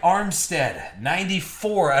 Eric Armstead,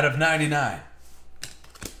 94 out of 99.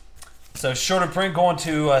 So shorter print going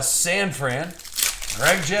to San Fran.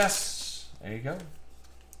 Greg Jess. There you go.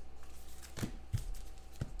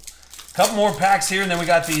 Couple more packs here, and then we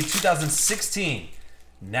got the 2016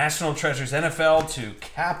 National Treasures NFL to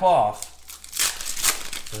cap off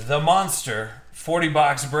the monster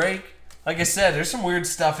 40-box break. Like I said, there's some weird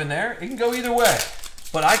stuff in there. It can go either way.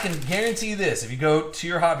 But I can guarantee this. If you go to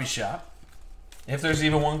your hobby shop, if there's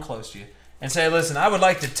even one close to you, and say, listen, I would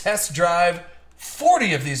like to test drive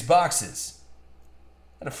 40 of these boxes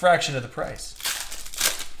at a fraction of the price.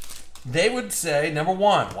 They would say, number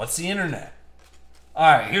one, what's the internet? All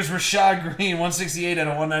right, here's Rashad Green, 168 out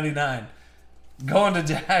of 199. Going to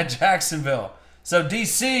Jacksonville. So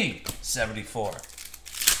DC, 74.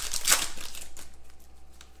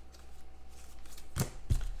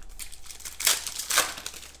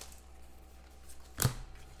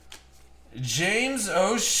 James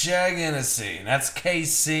O'Shaughnessy. That's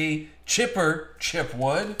KC. Chipper,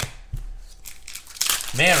 Chipwood.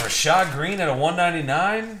 Man, Rashad Green at a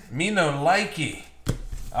 199. Me no likey.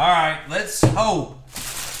 All right, let's hope.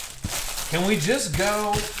 Can we just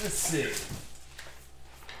go? Let's see.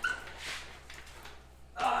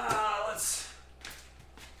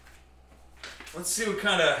 Let's see what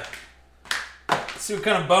kind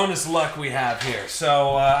of bonus luck we have here.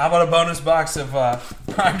 So how about a bonus box of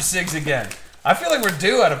Prime Sigs again? I feel like we're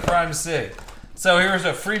due out of Prime Sig. So here's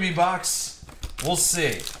a freebie box. We'll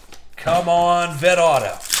see. Come on, Vet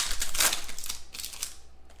Auto.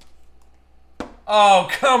 Oh,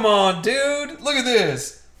 come on, dude. Look at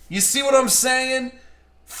this. You see what I'm saying?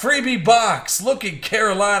 Freebie box. Look at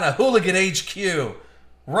Carolina. Hooligan HQ.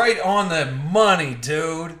 Right on the money,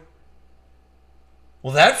 dude.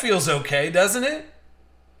 Well, that feels okay, doesn't it?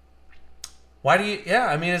 Why do you... Yeah,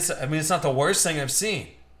 I mean, it's not the worst thing I've seen.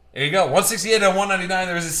 There you go. 168 out of 199.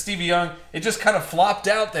 There was a Stevie Young. It just kind of flopped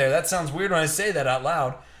out there. That sounds weird when I say that out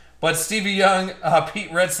loud. But Stevie Young,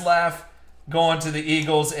 Pete Retzlaff going to the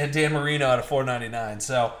Eagles, and Dan Marino out of 499.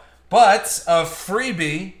 So, but a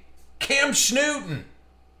freebie, Cam Schnooten.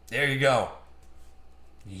 There you go.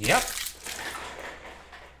 Yep.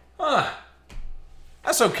 Huh.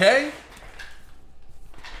 That's okay.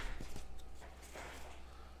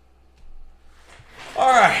 All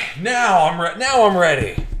right, now I'm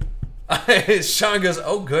ready. Sean goes,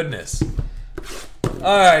 oh goodness.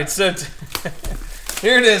 All right, so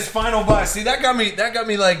here it is, final box. See, that got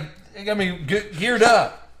me like It got me geared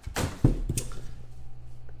up.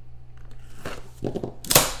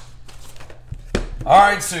 All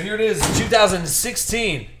right, so here it is,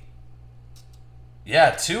 2016.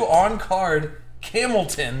 Yeah, 2 on-card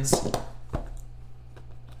Camiltons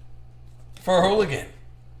for Hooligan.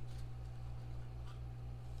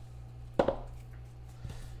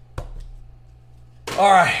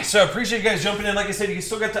 All right, so appreciate you guys jumping in. Like I said, you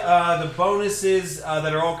still got the bonuses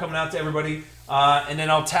that are all coming out to everybody. And then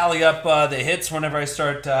I'll tally up the hits whenever I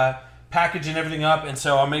start packaging everything up. And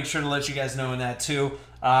so I'll make sure to let you guys know in that too.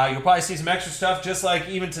 You'll probably see some extra stuff, just like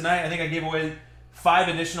even tonight. I think I gave away 5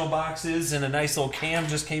 additional boxes, and a nice little cam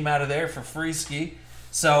just came out of there for free ski.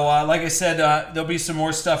 So like I said, there'll be some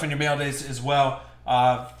more stuff in your mail days as well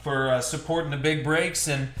for supporting the big breaks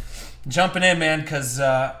and jumping in, man, because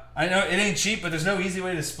I know it ain't cheap, but there's no easy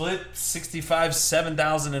way to split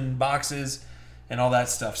 7,000 in boxes and all that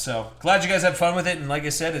stuff. So glad you guys had fun with it, and like I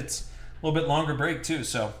said, it's a little bit longer break too.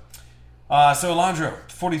 So Alondro,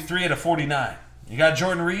 43 out of 49. You got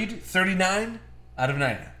Jordan Reed, 39 out of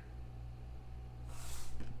 90.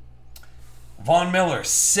 Von Miller,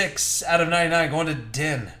 6 out of 99, going to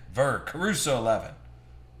Denver. Caruso, 11.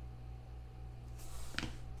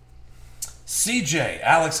 CJ,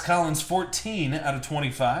 Alex Collins, 14 out of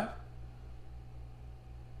 25.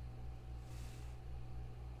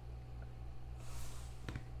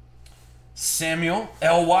 Samuel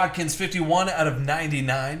L. Watkins, 51 out of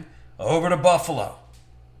 99. Over to Buffalo.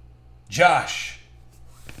 Josh.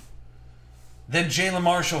 Then Jalen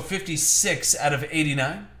Marshall, 56 out of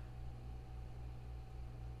 89.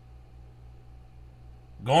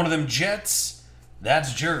 Going to them Jets,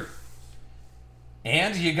 that's Jert.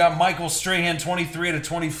 And you got Michael Strahan, 23 out of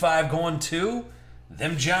 25, going to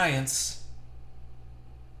them Giants.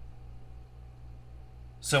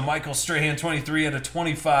 So Michael Strahan, 23 out of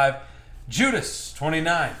 25. Judas,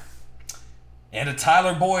 29. And a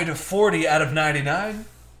Tyler Boyd, 40 out of 99.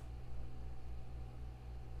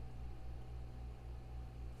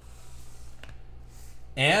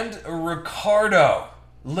 And Ricardo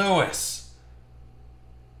Lewis.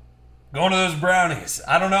 Going to those brownies.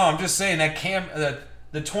 I don't know. I'm just saying that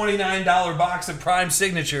the $29 box of Prime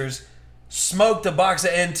Signatures smoked a box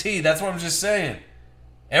of NT. That's what I'm just saying.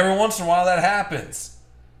 Every once in a while that happens.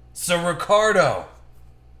 So Ricardo.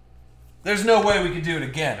 There's no way we could do it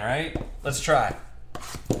again, right? Let's try.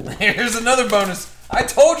 Here's another bonus. I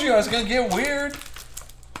told you I was going to get weird.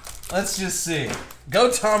 Let's just see.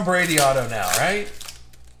 Go Tom Brady auto now, right?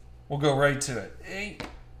 We'll go right to it. Hey.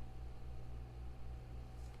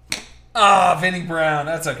 Vinny Brown.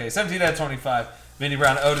 That's okay. 17 out of 25. Vinny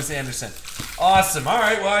Brown, Otis Anderson. Awesome. All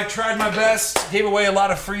right. Well, I tried my best. Gave away a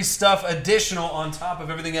lot of free stuff, additional on top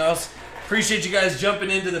of everything else. Appreciate you guys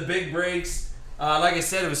jumping into the big breaks. Like I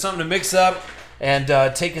said, it was something to mix up and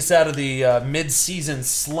take us out of the mid-season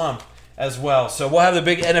slump as well. So we'll have the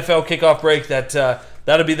big NFL kickoff break.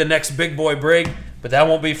 That'll be the next big boy break, but that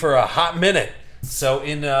won't be for a hot minute. So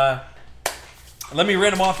let me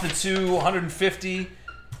run them off the 250.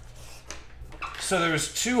 So there's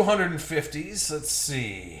 250s. Let's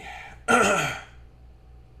see.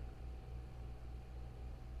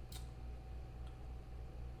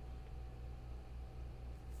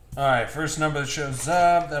 All right, first number that shows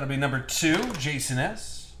up, that'll be number 2, Jason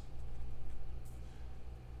S.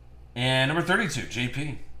 And number 32,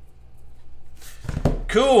 JP.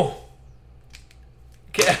 Cool.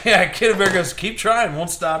 Yeah, Kid Bear goes, keep trying, won't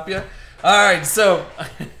stop you. All right, so...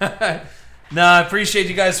 No, I appreciate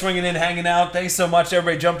you guys swinging in, hanging out. Thanks so much.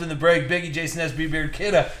 Everybody jumped in the break. Biggie, Jason S, B-Beard,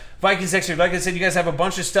 Kidda, Vikings Extra. Like I said, you guys have a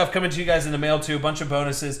bunch of stuff coming to you guys in the mail, too. A bunch of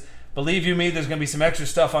bonuses. Believe you me, there's going to be some extra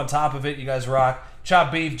stuff on top of it. You guys rock.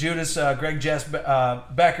 Chop Beef, Judas, Greg Jess,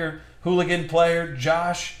 Becker, Hooligan Player,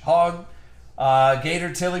 Josh, Hog,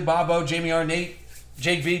 Gator, Tilly, Bobo, Jamie R, Nate,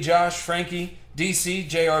 Jake V, Josh, Frankie, DC,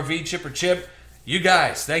 JRV, Chipper Chip. You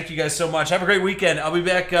guys, thank you guys so much. Have a great weekend. I'll be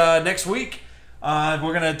back next week. We're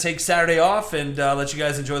going to take Saturday off and let you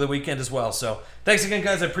guys enjoy the weekend as well. So thanks again,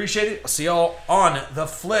 guys. I appreciate it. I'll see y'all on the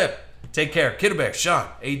flip. Take care. Kidda Bear, Sean,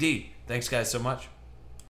 AD. Thanks, guys, so much.